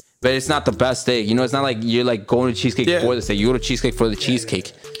 But it's not the best steak. You know, it's not like you're like going to cheesecake for the steak. You go to cheesecake for the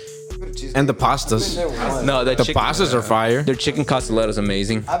cheesecake. And the pastas. No, The pastas are fire. Their chicken castelletto is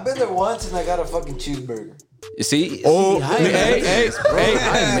amazing. I've been there once and I got a fucking cheeseburger. You see? Oh, High hey, maintenance, bro.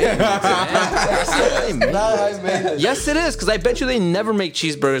 High maintenance, man. High maintenance. Not high maintenance. Yes, it is, because I bet you they never make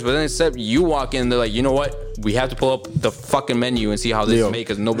cheeseburgers, but then except you walk in, they're like, you know what? We have to pull up the fucking menu and see how this is made,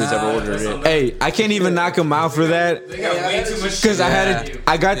 because nobody's ever ordered it. Hey, I can't even knock him out for that. They got way too much Because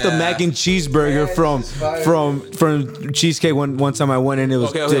I got the Yeah. mac and cheeseburger from Cheesecake one time I went and it was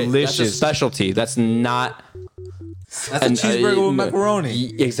Okay, that's a delicious. specialty. That's not... That's a cheeseburger with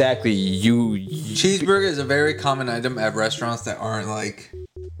macaroni. Exactly. Cheeseburger is a very common item at restaurants that aren't like.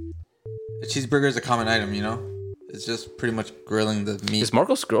 A cheeseburger is a common item, you know? It's just pretty much grilling the meat. Is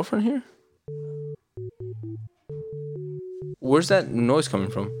Marco's girlfriend here? Where's that noise coming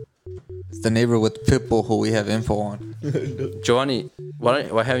from? It's the neighbor with the pit bull who we have info on. Giovanni,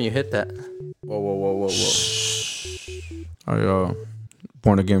 why haven't you hit that? Whoa. Are you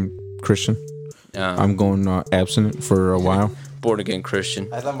born again Christian? I'm going abstinent for a while. Born again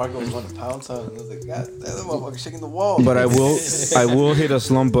Christian. I thought Marco was going to pound something. And I was like, God, that motherfucker shaking the wall. But I will hit a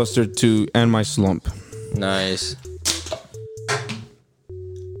slump buster to end my slump. Nice.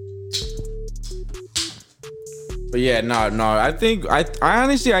 But yeah, no. I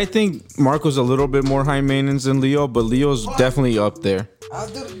honestly think Marco's a little bit more high maintenance than Leo, but Leo's definitely up there.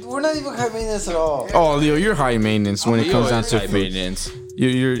 Dude, we're not even high maintenance at all. Oh, Leo, you're high maintenance when it comes down to high food. maintenance.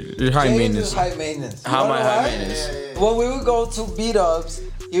 You're high James maintenance. is high maintenance. How am I You know high why? maintenance? When we would go to B-Dubs,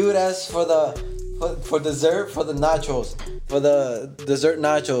 he would ask for dessert, for the nachos, for the dessert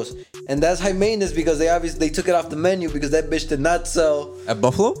nachos. And that's high maintenance because they took it off the menu because that bitch did not sell At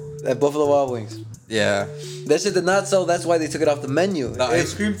Buffalo? at Buffalo Wild Wings. Yeah. That shit did not sell, that's why they took it off the menu. The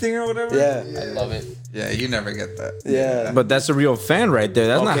ice cream thing or whatever? Yeah. I love it. Yeah, you never get that. Yeah. But that's a real fan right there.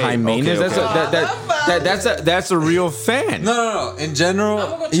 That's not high maintenance. That's a real fan. No. In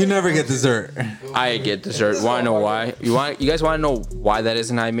general, you never get dessert. I get dessert. Want to know why? You guys want to know why that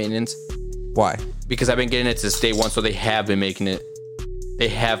isn't high maintenance? Why? Because I've been getting it since day one, so they have been making it. They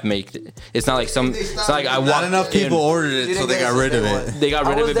have made it. It's not like it's not like I Not walked enough people in, ordered it, so they got rid of it. They got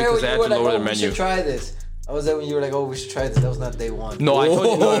rid of it because they had to lower their We menu. should try this. I was there when you were like, "Oh, we should try this." That was not day one. No, I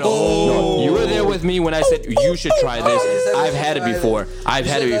told you. No. You were there with me when I said you should try this. I've had it before.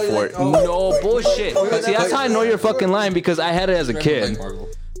 No bullshit. See, that's how I know you're fucking lying because I had it as a kid.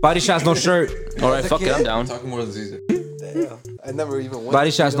 Body shots, no shirt. All right, fuck it, I'm down. Talking more than Caesar. Damn. I never even went.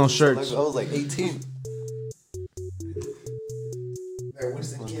 Body to shots, no Speedos shirts. I was like 18.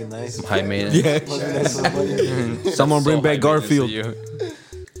 Winston Nice. High maintenance. Yeah. Someone bring back Garfield.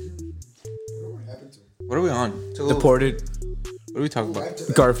 What are we on? Deported. What are we talking about?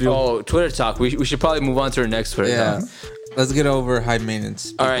 Garfield. Oh, Twitter talk. We should probably move on to our next Twitter talk. Let's get over high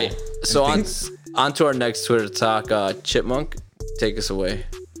maintenance. All right. So on to our next Twitter talk. Chipmunk, take us away.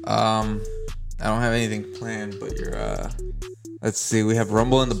 I don't have anything planned, but let's see. We have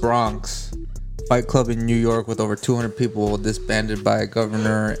Rumble in the Bronx, Fight Club in New York with over 200 people disbanded by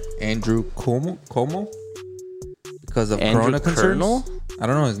Governor Andrew Cuomo because of Andrew corona concerns. Colonel? I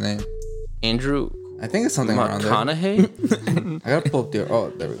don't know his name. Andrew I think it's something around there. McConaughey? I gotta pull up the.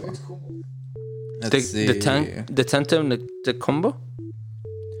 Oh, there we go. Let's see. The combo?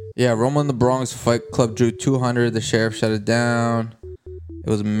 Yeah, Rumble in the Bronx, Fight Club drew 200. The sheriff shut it down.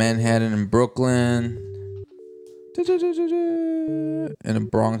 It was Manhattan and Brooklyn. In a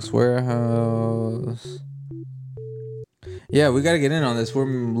Bronx warehouse. Yeah, we gotta get in on this. We're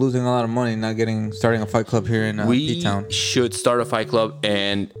losing a lot of money not starting a fight club here in P-Town. We should start a fight club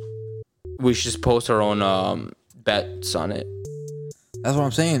and we should just post our own bets on it. That's what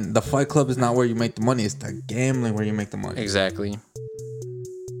I'm saying. The fight club is not where you make the money. It's the gambling where you make the money. Exactly.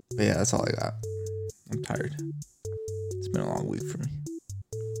 But yeah, that's all I got. I'm tired. It's been a long week for me.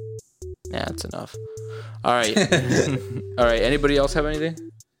 Yeah, that's enough. All right. All right. Anybody else have anything?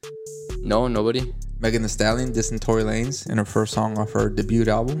 No, nobody? Megan Thee Stallion dissing Tory Lanez in her first song off her debut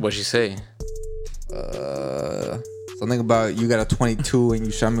album. What'd she say? Something about you got a 22 and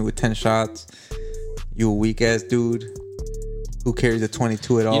you shot me with 10 shots. You a weak ass dude. Who carries a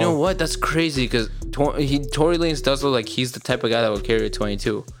 22 at all? You know what? That's crazy because Tory Lanez does look like he's the type of guy that would carry a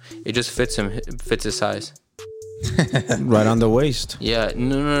 22. It just fits him, fits his size. Right on the waist. Yeah,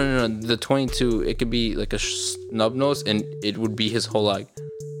 no. The 22, it could be like a snub nose, and it would be his whole leg.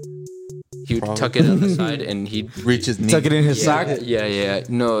 He would tuck it on the side, and he'd reach his knee. Tuck it in his sock. Yeah.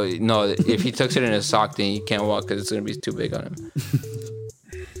 No. If he tucks it in his sock, then he can't walk because it's gonna be too big on him.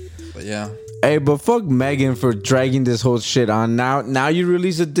 But yeah. Hey, but fuck Megan for dragging this whole shit on. Now you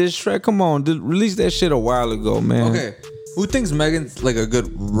release a diss track. Come on, release that shit a while ago, man. Okay. Who thinks Megan's like a good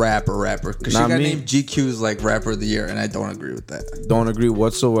rapper? Because she got named GQ's like rapper of the year, and I don't agree with that. Don't agree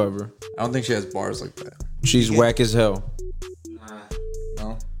whatsoever. I don't think she has bars like that. She's whack as hell.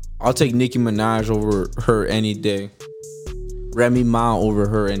 No. I'll take Nicki Minaj over her any day. Remy Ma over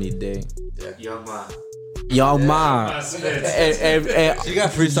her any day. Young Ma. Young Ma. She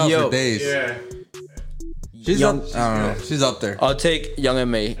got freestyle for days. Yeah. She's Young, up. I don't know. She's up there. I'll take Young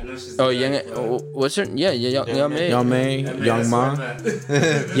M.A. Oh, what's her? Yeah, Young M.A. Young Ma, Young Ma,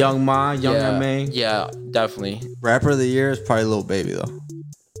 Young Ma, Young M.A. Yeah, definitely. Rapper of the year is probably Lil Baby though.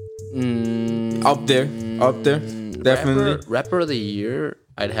 Up there, definitely. Rapper of the year,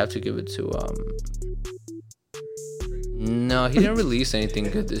 I'd have to give it to No, he didn't release anything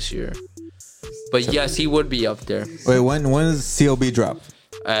good this year. But yes, he would be up there. Wait, when does COB drop?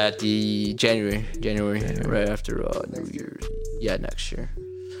 At the January, right after New Year's. Yeah, next year.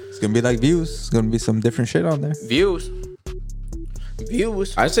 It's gonna be like Views. It's gonna be some different shit on there. Views.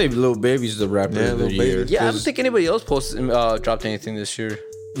 I say Lil Baby's the rapper of the year. Yeah, I don't think anybody else dropped anything this year.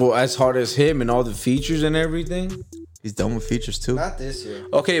 Well, as hard as him and all the features and everything. He's done with features too. Not this year.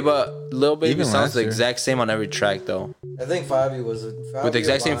 Okay, but Lil Baby Even sounds last the year. exact same on every track though. I think Fabi was With the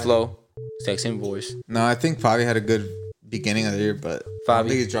exact same flow, exact same voice. No, I think Fabi had a good beginning of the year, but I don't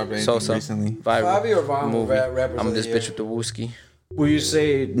think he's dropped anything recently. Fabi or Vaughn movie. rappers I'm of the this year. bitch with the wooski. Will you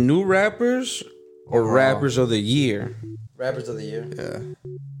say new rappers or rappers of the year? Rappers of the year. Yeah.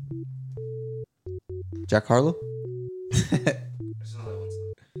 Jack Harlow?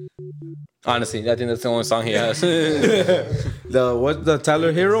 Honestly, I think that's the only song he has. The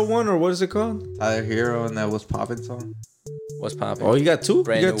Tyler Hero one, or what is it called? Tyler Hero and that Was Poppin' song? What's popping? Oh, you got two?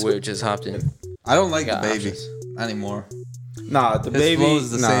 Brand You new got whip just hopped in. I don't like Got The Baby. options. Not anymore. Nah, the His Baby flow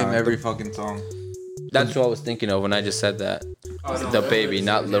is the same nah, every fucking song. That's what I was thinking of when I just said that. The Baby,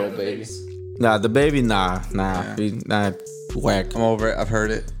 not Little Baby. Nah, the Baby, nah. He's not whack. I'm over it. I've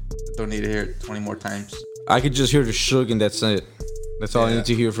heard it. Don't need to hear it 20 more times. I could just hear the Suge and that's it. That's all I need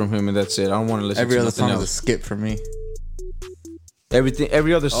to hear from him, and that's it. I don't want to listen Every to other nothing song is a else. skip for me.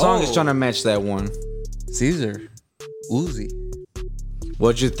 Every other song is Oh. trying to match that one. Caesar. Uzi.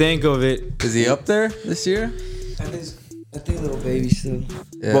 What'd you think of it? Is he up there this year? I think Little Baby still.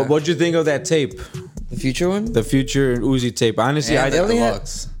 Yeah. What'd you think of that tape The Future one? The Future and Uzi tape. Honestly, And I the only had-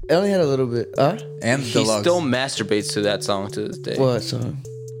 deluxe. I only had a little bit. And He deluxe. still masturbates to that song to this day. What song?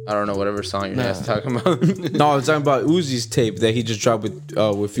 I don't know, whatever song you're Nah. talking about. No, I was talking about Uzi's tape that he just dropped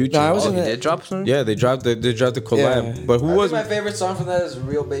with Future. No, I Oh, wasn't. he did drop something? Yeah, they dropped the collab. Yeah. But who I was think my favorite song from that is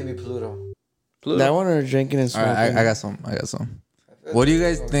Real Baby Pluto. That one or drinking and All smoking. right, I got some. What do you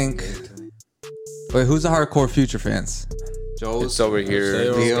guys think? Wait, who's the hardcore Future fans? Joe's, It's over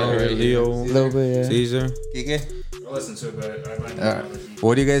here. Leo, A little bit, yeah. Caesar? Kike? I listen to it, but I might All not. right.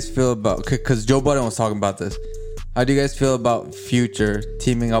 What do you guys feel about? Because Joe Budden was talking about this. How do you guys feel about Future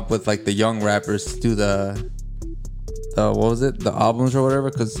teaming up with like the young rappers to do the what was it? The albums or whatever?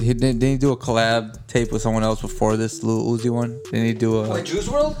 Because he didn't he do a collab tape with someone else before this Lil Uzi one? Didn't he do a? Like Juice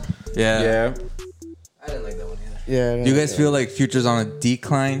World? Yeah. Yeah. I didn't like that one either. Yeah. Do you guys feel like Future's on a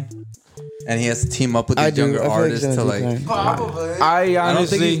decline, and he has to team up with I these do. younger I feel like artists he's to on a like? decline. Probably. I I don't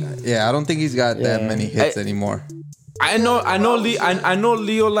think honestly, I don't think he's got that Yeah. many hits anymore. I know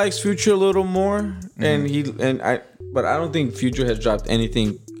Leo likes Future a little more, but I don't think Future has dropped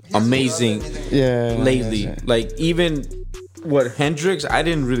anything amazing Yeah. lately. yeah. Like even what Hendrix, I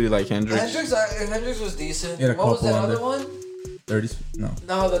didn't really like Hendrix. Hendrix was decent. He had a What was that couple other one? 30s? No.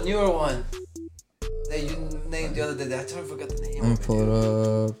 No, the newer one. That you named the other day. I totally forgot the name. Let me pull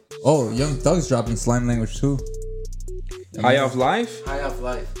it up. Oh, Young Thug's dropping Slime Language too. High Off Life, High Off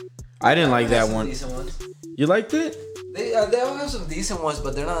Life. I didn't like They have that some one. Decent ones. You liked it? They all have some decent ones,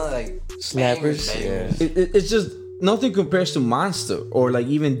 but they're not like Slappers. bangers. It's just nothing compares to Monster or like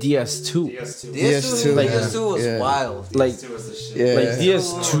even DS2. DS2. DS2, like- DS2 was yeah. wild. Like DS2 was the shit. Yeah. like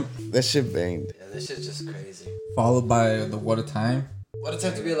DS2. That shit banged. Yeah, this shit's just crazy. Followed by the What a Time. What a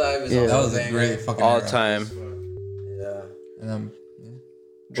Time to Be Alive is Yeah. also That was a banger. great fucking All era. time. Yeah. And then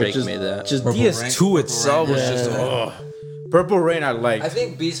Drake just- made that. Just Purple DS2 Rain. itself was Rain. just Yeah. Purple Rain. I liked. I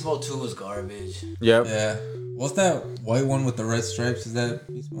think Beast Mode 2 was garbage. Yep. yeah. What's that white one with the red stripes? Is that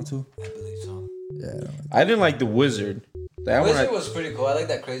Beast Mode too? I believe so. Yeah. I don't know. I didn't like the Wizard. That one. Wizard I, was pretty cool. I like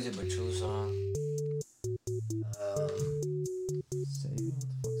that Crazy But True song. Save me. What the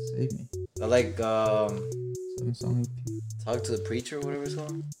fuck? Save me. I like 7 song EP. Talk to the Preacher or whatever it's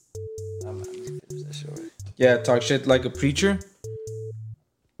called. I'm gonna finish that shit already. yeah, talk shit like a preacher.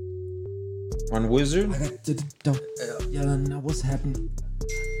 On Wizard. I got the yelling. Now what's happening?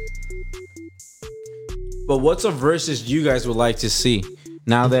 But what's a versus you guys would like to see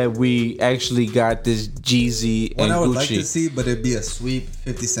now that we actually got this Jeezy and One I would Gucci? like to see, but it'd be a sweep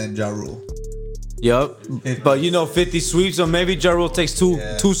 50 Cent Ja Rule. Yup. But you know, 50 sweeps, so maybe Ja Rule takes two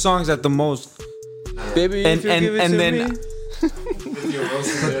Yeah. songs at the most. Baby, And then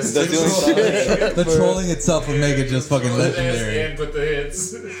The trolling itself would make it just fucking legendary. And put the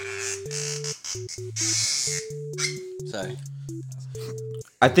hits. Sorry.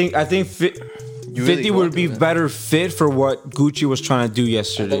 I think 50 would be better fit for what Gucci was trying to do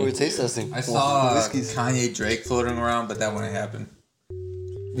yesterday. taste testing. I saw Kanye Drake floating around, but that wouldn't happen.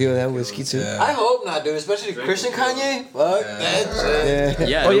 Yo, that whiskey too. Yeah. I hope not, dude. Especially Christian Kanye. Fuck that shit. Yeah.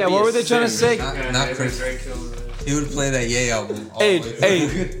 yeah. Oh it'll yeah, be what a were they trying to sin. say? Not Chris. He would play that Ye album. all Hey, the way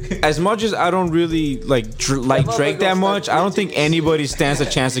through. hey, as much as I don't really like Drake that much, I don't think anybody stands a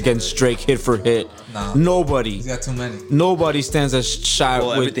chance against Drake hit for hit. Nah. Nobody. He's got too many. Nobody stands a shot Well,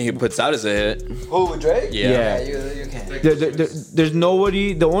 with. everything he puts out is a hit. Who, Drake? Yeah. You can. There's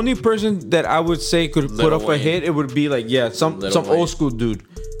nobody. The only person that I would say could put Lil up a Wayne. hit, it would be like some Lil Wayne. old school dude.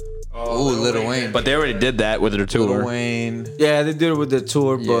 Ooh, Lil Wayne. But they already did that with their tour. Lil Wayne. Yeah, they did it with the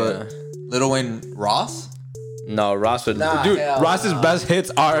tour, but Lil Wayne Ross? No, Ross would. Nah, dude, hell Ross's nah. best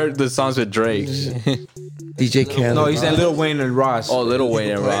hits are the songs with Drake. DJ Khaled. no, he said Lil Wayne and Ross. Oh, Lil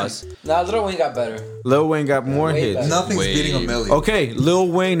Wayne and Ross. Nah, Lil Wayne got better. Lil Wayne got more way hits. better. Nothing's Wait. beating a million. Okay, Lil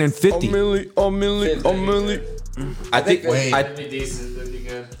Wayne and 50. I think. Wayne. I That'd be decent. That'd be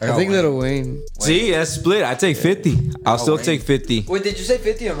good. I think Little Wayne. see that's split. I take 50. I'll still Wayne. take 50. Wait, did you say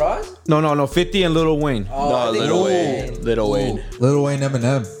 50 and Ross? No, 50 and Lil Wayne. Oh, I No, think Lil Wayne. Lil Wayne. Lil Wayne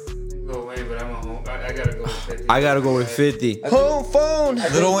Eminem. Lil Wayne, but I'm a home. I gotta go with 50. I gotta go with 50. Home phone.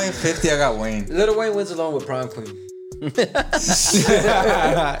 Lil Wayne 50, I got Wayne. Lil Wayne wins along with Prom Queen. Dude,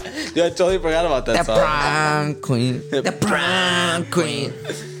 I totally forgot about that song. Prom queen. The prom queen.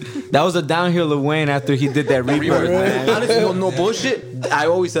 That was a downhill Lil Wayne after he did that rebirth, man. Honestly, no bullshit. I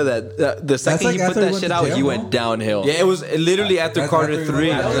always said that. The second like he put after he that went shit to out, jail, he no? went downhill. Yeah, it was literally after Carter after he 3.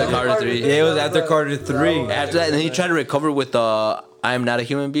 went After Carter 3. Yeah, it was after Carter 3. After that, and then he tried to recover with I Am Not a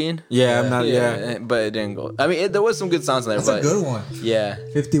Human Being. Yeah, I'm not. Yeah. But it didn't go. I mean, there was some good songs in there, That's but a good one. yeah.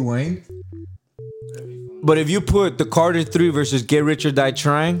 50 Wayne. But if you put the Carter 3 versus Get Rich or Die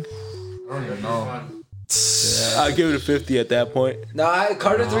Trying, I don't even know. I'll give it a 50 at that point. No,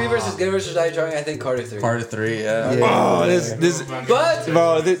 Carter 3 versus Get Rich or Die Trying. I think Carter 3. Carter 3, yeah. Oh, this But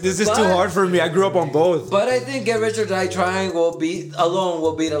bro, this is too hard for me. I grew up on both. But I think Get Rich or Die Trying will beat a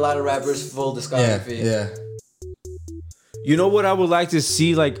lot of rappers' full discography. Yeah. You know what I would like to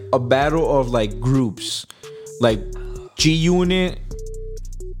see? Like a battle of like groups, like G Unit.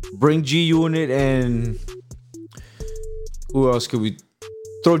 Bring G Unit and who else could we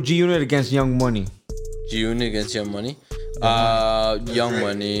throw? G Unit against Young Money. G-Unit against Young Money. Young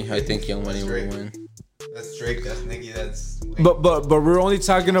Money. I think Young Money will win. That's Drake. That's Nicki. That's. But we're only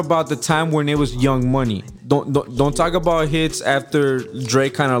talking about the time when it was Young Money. Don't talk about hits after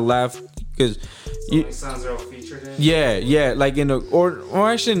Drake kind of left because. Songs are all featured in. Yeah, like in the or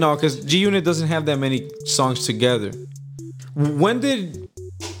actually no, because G Unit doesn't have that many songs together. When did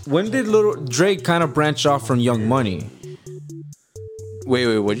little Drake kind of branch off from Young Money?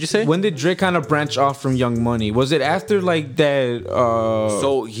 Wait, what'd you say? When did Drake kind of branch off from Young Money? Was it after like that?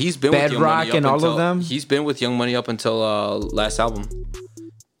 So he's been Bad with Young Rock Money up and all until, of them? He's been with Young Money up until last album.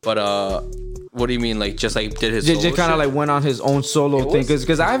 But what do you mean? Like just like did his just solo kind of shit? like went on his own solo thing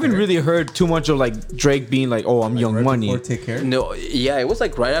because I haven't really heard too much of like Drake being like, oh, I'm Young Money. Take Care. No, yeah, it was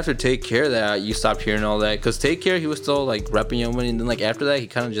like right after Take Care that you stopped hearing all that. Cause Take Care, he was still like repping Young Money, and then like after that, he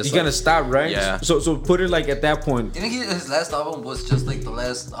kind of just He kind of stopped, right? Yeah. So put it like at that point. You think his last album was just like the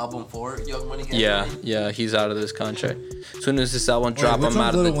last album for Young Money? Yeah, he's out of this contract. As soon as this album drop, Which I'm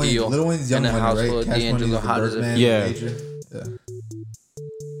out one's of the Lil Wayne? deal. Lil Wayne's Young in a Money, house right? full of Cash Money D'Angelo, is the how does it Birdman, feel? Yeah. Major. Yeah.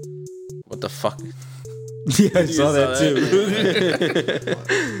 What the fuck? Yeah, I saw that too.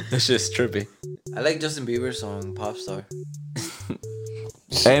 That's just trippy. I like Justin Bieber's song Popstar.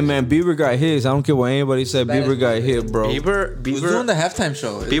 Hey man, Bieber got his. I don't care what anybody said. Bieber got hit, bro. Bieber, Who's doing the halftime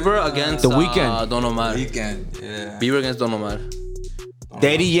show? Bieber against The Weeknd. Don Omar. Weekend. Yeah. Bieber against Don Omar.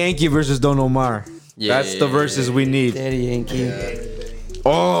 Daddy Yankee versus Don Omar. Yeah, That's the verses we need. Daddy Yankee.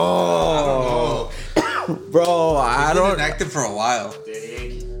 Oh, bro, I He's been don't. inactive for a while.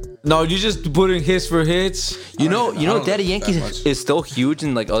 No, you just putting hits for hits. You know, don't Daddy listen Yankee that much. is still huge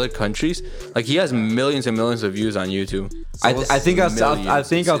in like other countries. Like he has millions and millions of views on YouTube. I think I'll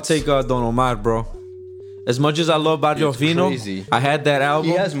Millions. take Don Omar, bro. As much as I love Barrio It's Fino, crazy. I had that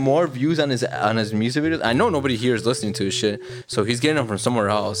album. He has more views on his music videos. I know nobody here is listening to his shit, so he's getting them from somewhere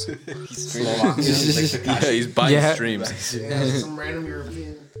else. Yeah, he's buying Yeah. streams. Yeah, some random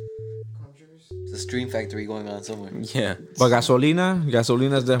European countries. It's a stream factory going on somewhere. Yeah, But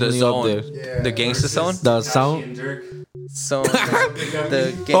Gasolina's the definitely up zone, there. Yeah. the gangsta zone. The sound. And Dirk. So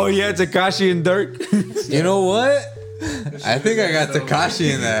the Oh yeah, Tekashi and Dirk. You know what? I think I got Tekashi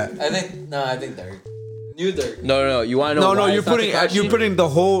in that. I think Dirk. New Dirk. no. You want to know? No, why you're it's not putting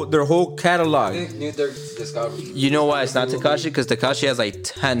Tekashi? their whole I catalog. think New Dirk's discography. You know why it's not Tekashi? Because Tekashi has like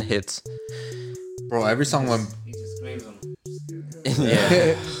 10 hits. Bro, every song went. He just claims them.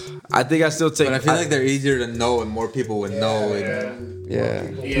 Yeah. I think I still take. But I feel like they're easier to know and more people would know. And, Yeah.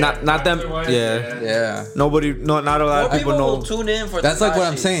 Not them. Afterwards, Yeah. yeah. Nobody. Not a lot of people will know. tune in for That's like what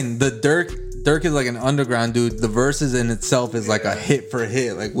I'm Tekashi. saying. The Dirk is like an underground dude. The verses in itself is like a hit for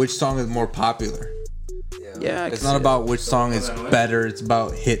hit. Like which song is more popular? Yeah. It's not about which song is better. It's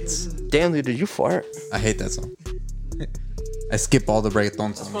about hits. Damn, dude, did you fart? I hate that song. I skip all the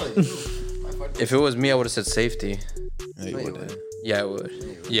reggaeton songs. If it was me, I would have said safety. Yeah, you would. Yeah, I would.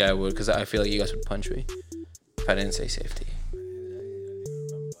 Yeah, I would, because I feel like you guys would punch me if I didn't say safety.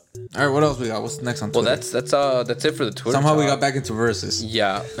 All right, what else we got? What's next on Well, Twitter? that's it for the Twitter. Somehow we talk. got back into verses.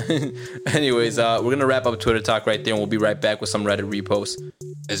 Yeah. Anyways, we're gonna wrap up Twitter talk right there, and we'll be right back with some Reddit reposts.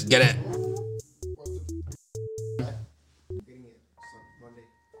 Let's get it.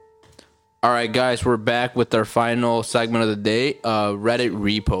 All right, guys, we're back with our final segment of the day, Reddit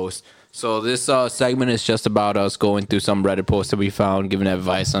repost. So this segment is just about us going through some Reddit posts that we found, giving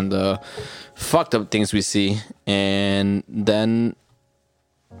advice on the fucked up things we see, and then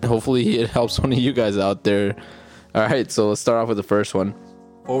hopefully it helps one of you guys out there. All right, so let's start off with the first one.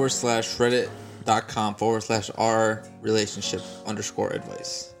 /reddit.com/r relationship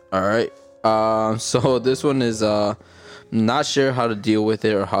 _advice. All right. So this one is not sure how to deal with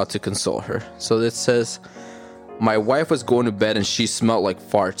it or how to console her. So this says, my wife was going to bed and she smelled like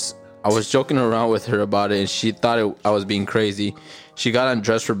farts. I was joking around with her about it and she thought I was being crazy. She got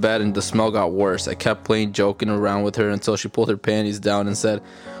undressed for bed and the smell got worse. I kept playing joking around with her until she pulled her panties down and said,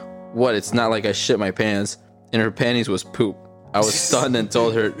 what, it's not like I shit my pants. And her panties was poop. I was stunned and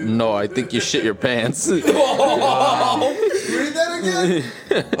told her, no, I think you shit your pants. Read that again?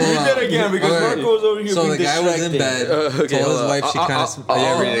 Read that again because Marco's over here So being the guy was in distracting. bed. Okay, told his hold on. wife she kind of.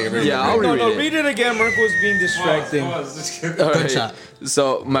 Yeah, read it. Yeah, I'll No, read it. read it again. Marco's being distracting. Pause. Just kidding. All right. shot.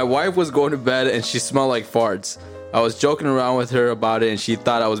 So my wife was going to bed and she smelled like farts. I was joking around with her about it and she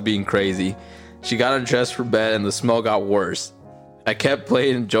thought I was being crazy. She got undressed for bed and the smell got worse. I kept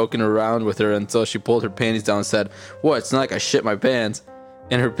playing and joking around with her until she pulled her panties down and said, "What? It's not like I shit my pants."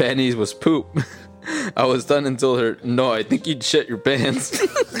 And her panties was poop. I was done and told her, "No, I think you'd shit your pants."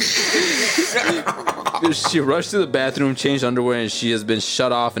 She rushed to the bathroom, changed underwear, and she has been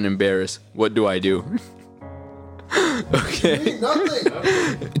shut off and embarrassed. What do I do? Okay.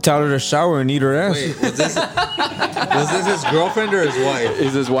 Nothing. Tell her to shower and eat her ass. Wait, was this his girlfriend or his wife?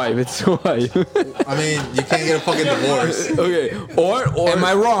 It's his wife. It's his wife. I mean, you can't get a fucking divorce. Okay. Or Am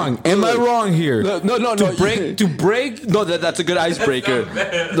I wrong? Am I wrong here? no. To break. No, that's a good icebreaker.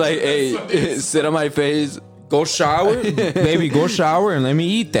 Like, hey, sit on my face. Go shower, baby. Go shower and let me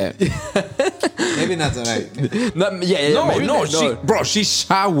eat that. Maybe not tonight. She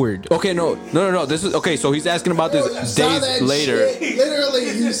showered. Okay, no. This is okay. So he's asking about this You saw that days later. shit. Literally,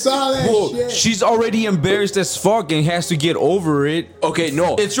 you saw that Well, shit. she's already embarrassed as fuck and has to get over it. Okay,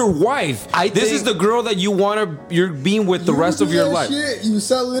 no. It's your wife. This think- is the girl that you're being with the You rest do of your that life. Shit. You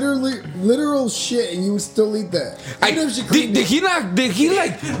saw literal shit, and you would still eat that. Even if she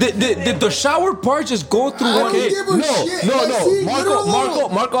Did the shower part just go through I one? don't give a shit. If I see literal-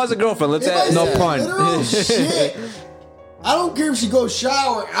 Marco has a girlfriend. Let's If I add no see pun. literal shit, I don't care if she goes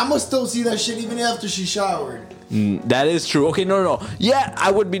shower. I'ma still see that shit even after she showered. That is true. Okay, no. Yeah,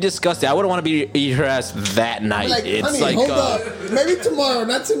 I would be disgusted. I wouldn't want to eat her ass that night. Like, It's honey, like, hold up. Maybe tomorrow,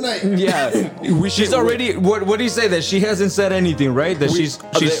 not tonight. yeah, She's already. What do you say that she hasn't said anything, right? That she's.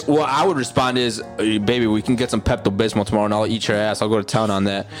 What I would respond is, baby, we can get some Pepto Bismol tomorrow, and I'll eat your ass. I'll go to town on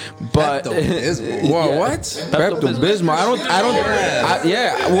that. But Pepto-Bismol? Whoa, what? Pepto-Bismol.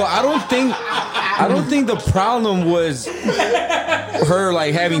 I don't think the problem was her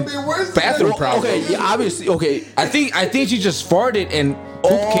like having bathroom problems. okay, yeah, obviously, okay. I think she just farted and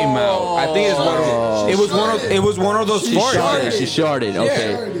poop came out. I think it's it was one of those farts. She sharded.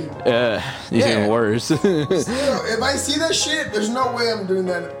 Okay, these Yeah. even worse. Still, if I see that shit, there's no way I'm doing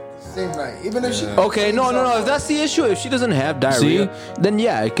that same night. Even if she. Okay, no. If that's the issue, if she doesn't have diarrhea, then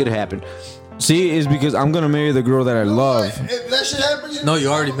yeah, it could happen. See, it's because I'm gonna marry the girl that I love. If that shit happens, No, you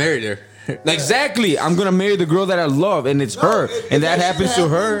already married her. Exactly. I'm gonna marry the girl that I love, and it's her, and that happens to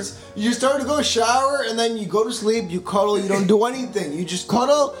her. You start to go shower and then you go to sleep. You cuddle. You don't do anything. You just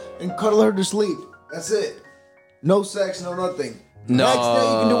cuddle and cuddle her to sleep. That's it. No sex. No nothing. No. Next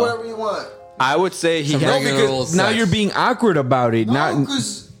day you can do whatever you want. I would say he Some has. regular old Now sex. you're being awkward about it. No, Not,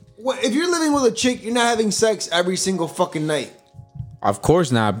 because if you're living with a chick, you're not having sex every single fucking night. of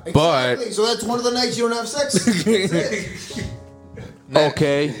course not. But Exactly. So that's one of the nights you don't have sex. That's it.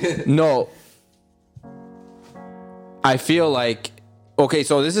 Okay, no. I feel like okay,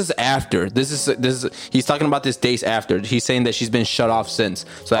 so this is after. This is he's talking about this days after. He's saying that she's been shut off since.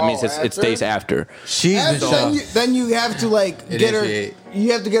 So that means it's after? days after. She's been After, shot. then you have to like get her. Initiate.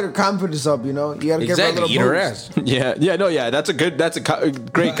 You have to get her confidence up. You know, you got to give her a exactly, little eat her boost. ass. That's a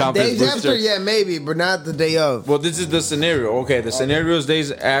great confidence Days booster. after, yeah, maybe, but not the day of. Well, this is the scenario. Okay, the scenario is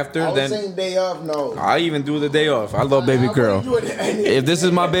days after. I was Then saying day of, no. I even do the day off. I love baby I girl. wouldn't do it any If this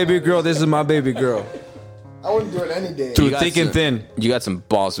is my baby girl, this is my baby girl. I wouldn't do it any day. Through got thick and some- thin. You got some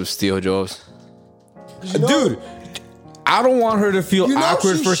balls of steel, Jovs. You know- Dude, I don't want her to feel you know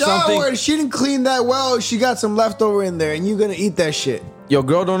awkward she for showered, something. She didn't clean that well. She got some leftover in there, and you're gonna eat that shit. Your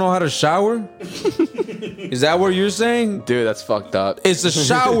girl don't know how to shower? Is that what you're saying? Dude, that's fucked up. It's a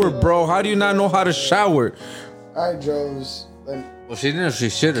shower, bro. How do you not know how to shower? All right, Joes. Then Well, she didn't know she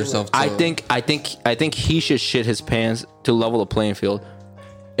shit herself. I so- think he should shit his pants to level the playing field.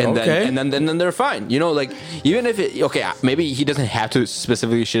 And Okay. then they're fine. You know, like even if it maybe he doesn't have to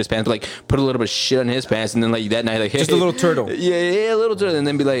specifically shit his pants, but like put a little bit of shit on his pants, and then like that night, like hey, Just a little turtle. yeah, a little turtle, and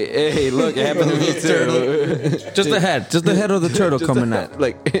then be like, hey, look, it happened to me too. Just the head of the turtle coming out.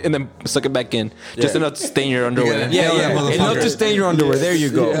 like, and then suck it back in, just enough to stain your underwear. Yeah, enough to stain your underwear. There you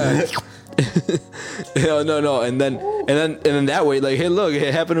go. No, and then that way, like, hey, look,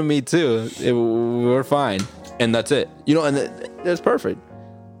 it happened to me too. We're fine, and that's it. You know, and that's perfect.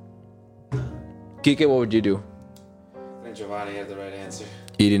 Kike, what would you do? I think Giovanni had the right answer.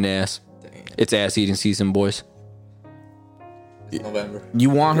 Eating ass. It's ass eating season, boys. November.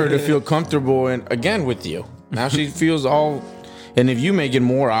 You want her to feel comfortable and again with you. Now she feels all, and if you make it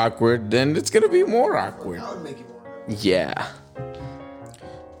more awkward, then it's gonna be more awkward. I would make it more. Yeah.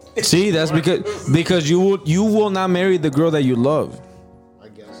 See, that's because you will not marry the girl that you love. I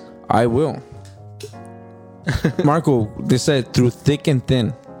guess. I will. Marco, they said through thick and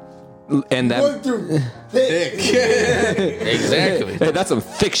thin. And that Going through thick. exactly. Hey, that's some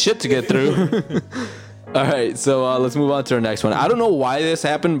thick shit to get through. All right, so let's move on to our next one. I don't know why this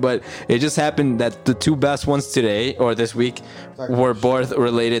happened, but it just happened that the two best ones today or this week were both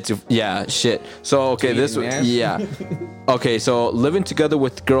related to shit. So okay, okay, so living together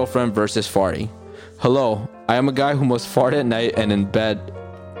with girlfriend versus farting. Hello, I am a guy who must fart at night and in bed.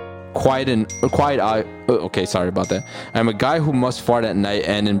 Okay, sorry about that. I'm a guy who must fart at night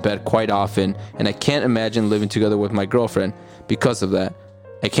and in bed quite often, and I can't imagine living together with my girlfriend because of that.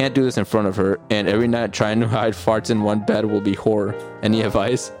 I can't do this in front of her, and every night trying to hide farts in one bed will be horror. Any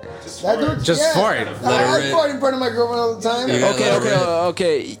advice? Just fart. I fart in front of my girlfriend all the time.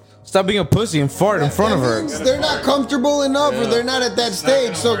 Okay. Stop being a pussy and fart in front of her. They're not comfortable enough, or they're not at that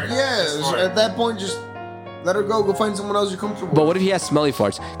stage. So at that point, just let her go. Go find someone else you're comfortable. But what if he has smelly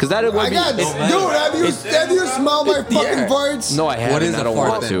farts? Because that would be. Dude, have you smelled my fucking farts? No, I haven't. What is I don't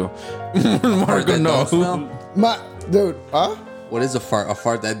want to. Marco, no. Dude, huh? What is a fart? A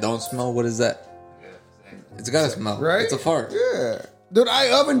fart that don't smell? What is that? It's gotta smell. Right? It's a fart. Yeah. Dude, I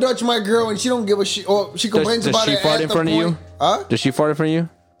oven Dutch my girl and she don't give a shit. Oh, she complains about it. Does she fart in front of you? Huh? Does she fart in front of you?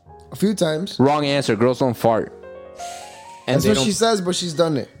 A few times. Wrong answer. Girls don't fart. That's what she says, but she's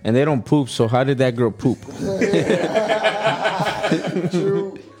done it. And they don't poop, so how did that girl poop?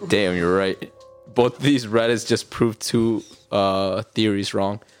 True. Damn, you're right. Both of these Reddits just proved two theories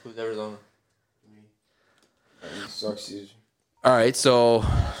wrong. Who's Arizona? Sucks, dude. All right, so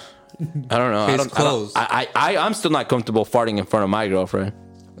I don't know. Case closed. I'm still not comfortable farting in front of my girlfriend.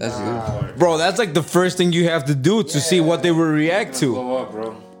 That's you. Bro, that's like the first thing you have to do to see what they will react to. Blow up,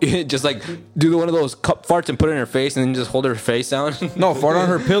 bro. Just like do one of those cup farts and put it in her face and then just hold her face down. No, fart on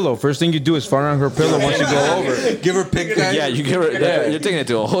her pillow. First thing you do is fart on her pillow once you go over. Give her pink eye. Yeah, you give her. You're taking it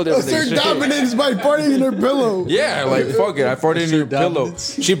to a whole different Her thing. dominance by farting in her pillow. Yeah, like fuck it. I farted in your pillow.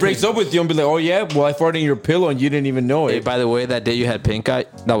 She breaks up with you and be like, oh yeah, well I farted in your pillow and you didn't even know Hey, it. by the way, that day you had pink eye,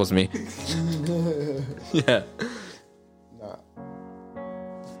 that was me. Yeah.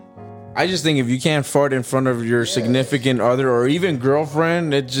 I just think if you can't fart in front of your significant other or even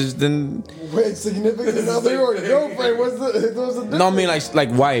girlfriend, it just then. Wait, significant other or girlfriend? What's the No, I mean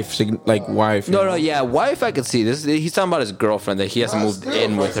like wife, like wife. No, yeah, wife. I could see this. He's talking about his girlfriend that he hasn't moved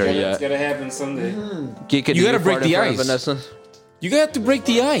in with her It's yet. gotta happen someday. You gotta break the ice. Vanessa? You have to break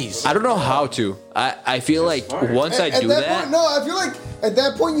the ice. I don't know how to. I feel like once I do that, point, no, I feel like at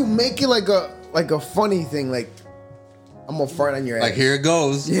that point you make it like a funny thing, like I'm gonna fart on your ass. Like here it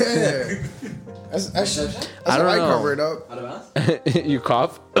goes. Yeah. That's I don't how I know. cover it up. you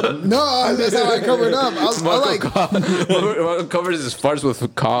cough. No, that's how I cover it up. I like Marco covers his farts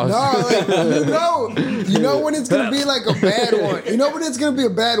with coughs. no, like you know when it's gonna be like a bad one. You know when it's gonna be a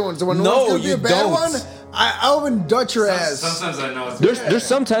bad one. So when it's gonna be a bad one, I'll even Dutch your ass. Sometimes I know it's There's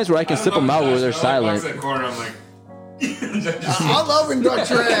some times where I can sip them out where they're silent. That corner, I'm like, I'll oven Dutch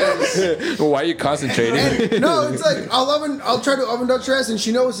your ass. Why are you concentrating? No, it's like I'll try to oven Dutch her ass, and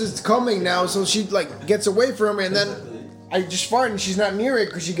she knows it's coming now, so she like gets away from it, and then I just fart, and she's not near it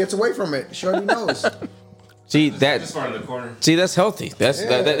because she gets away from it. She already knows. See just that? far in the corner. See that's healthy. That's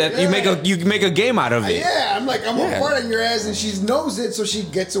that you make a game out of it. Yeah, I'm gonna fart on your ass, and she knows it, so she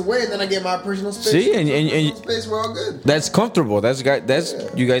gets away, and then I get my personal space. See, and space, we're all good. that's comfortable. That's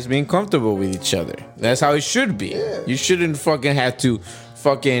you guys being comfortable with each other. That's how it should be. Yeah. You shouldn't fucking have to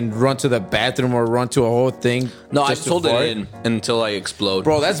fucking run to the bathroom or run to a whole thing. No, I just to hold fart. it in until I explode.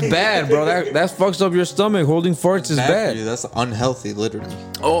 Bro, that's bad, bro. That fucks up your stomach. Holding farts is Bad for bad. you. That's unhealthy, literally.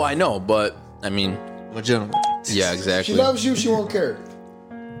 Oh, I know, but I mean, Legitimate. yeah, exactly. She loves you, she won't care.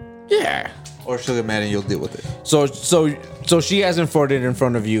 Yeah. Or she'll get mad and you'll deal with it. So she hasn't farted in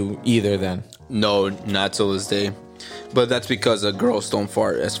front of you either. Then No, not till this day. But that's because girls don't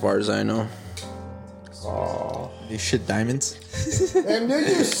fart, as far as I know. You shit diamonds. And then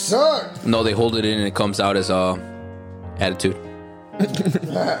you suck. No, they hold it in and it comes out as attitude.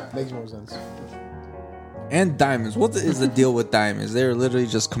 Makes more sense. And diamonds. What is the deal with diamonds? They're literally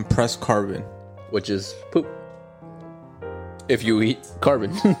just compressed carbon. Which is poop. If you eat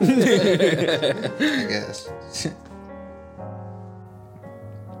carbon. I guess.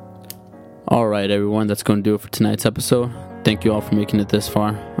 All right, everyone, that's going to do it for tonight's episode. Thank you all for making it this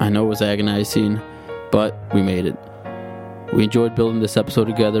far. I know it was agonizing, but we made it. We enjoyed building this episode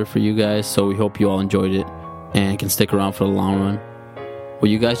together for you guys, so we hope you all enjoyed it and can stick around for the long run. What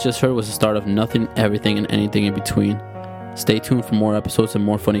you guys just heard was the start of nothing, everything, and anything in between. Stay tuned for more episodes and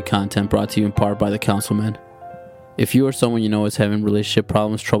more funny content brought to you in part by the Councilman. If you or someone you know is having relationship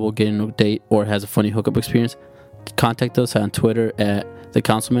problems, trouble getting a date, or has a funny hookup experience, contact us on Twitter at the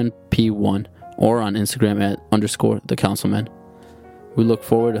Councilman P1 or on Instagram at _the councilman. We look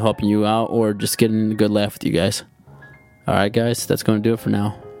forward to helping you out or just getting a good laugh with you guys. All right, guys, that's going to do it for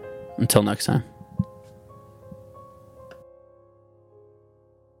now. Until next time.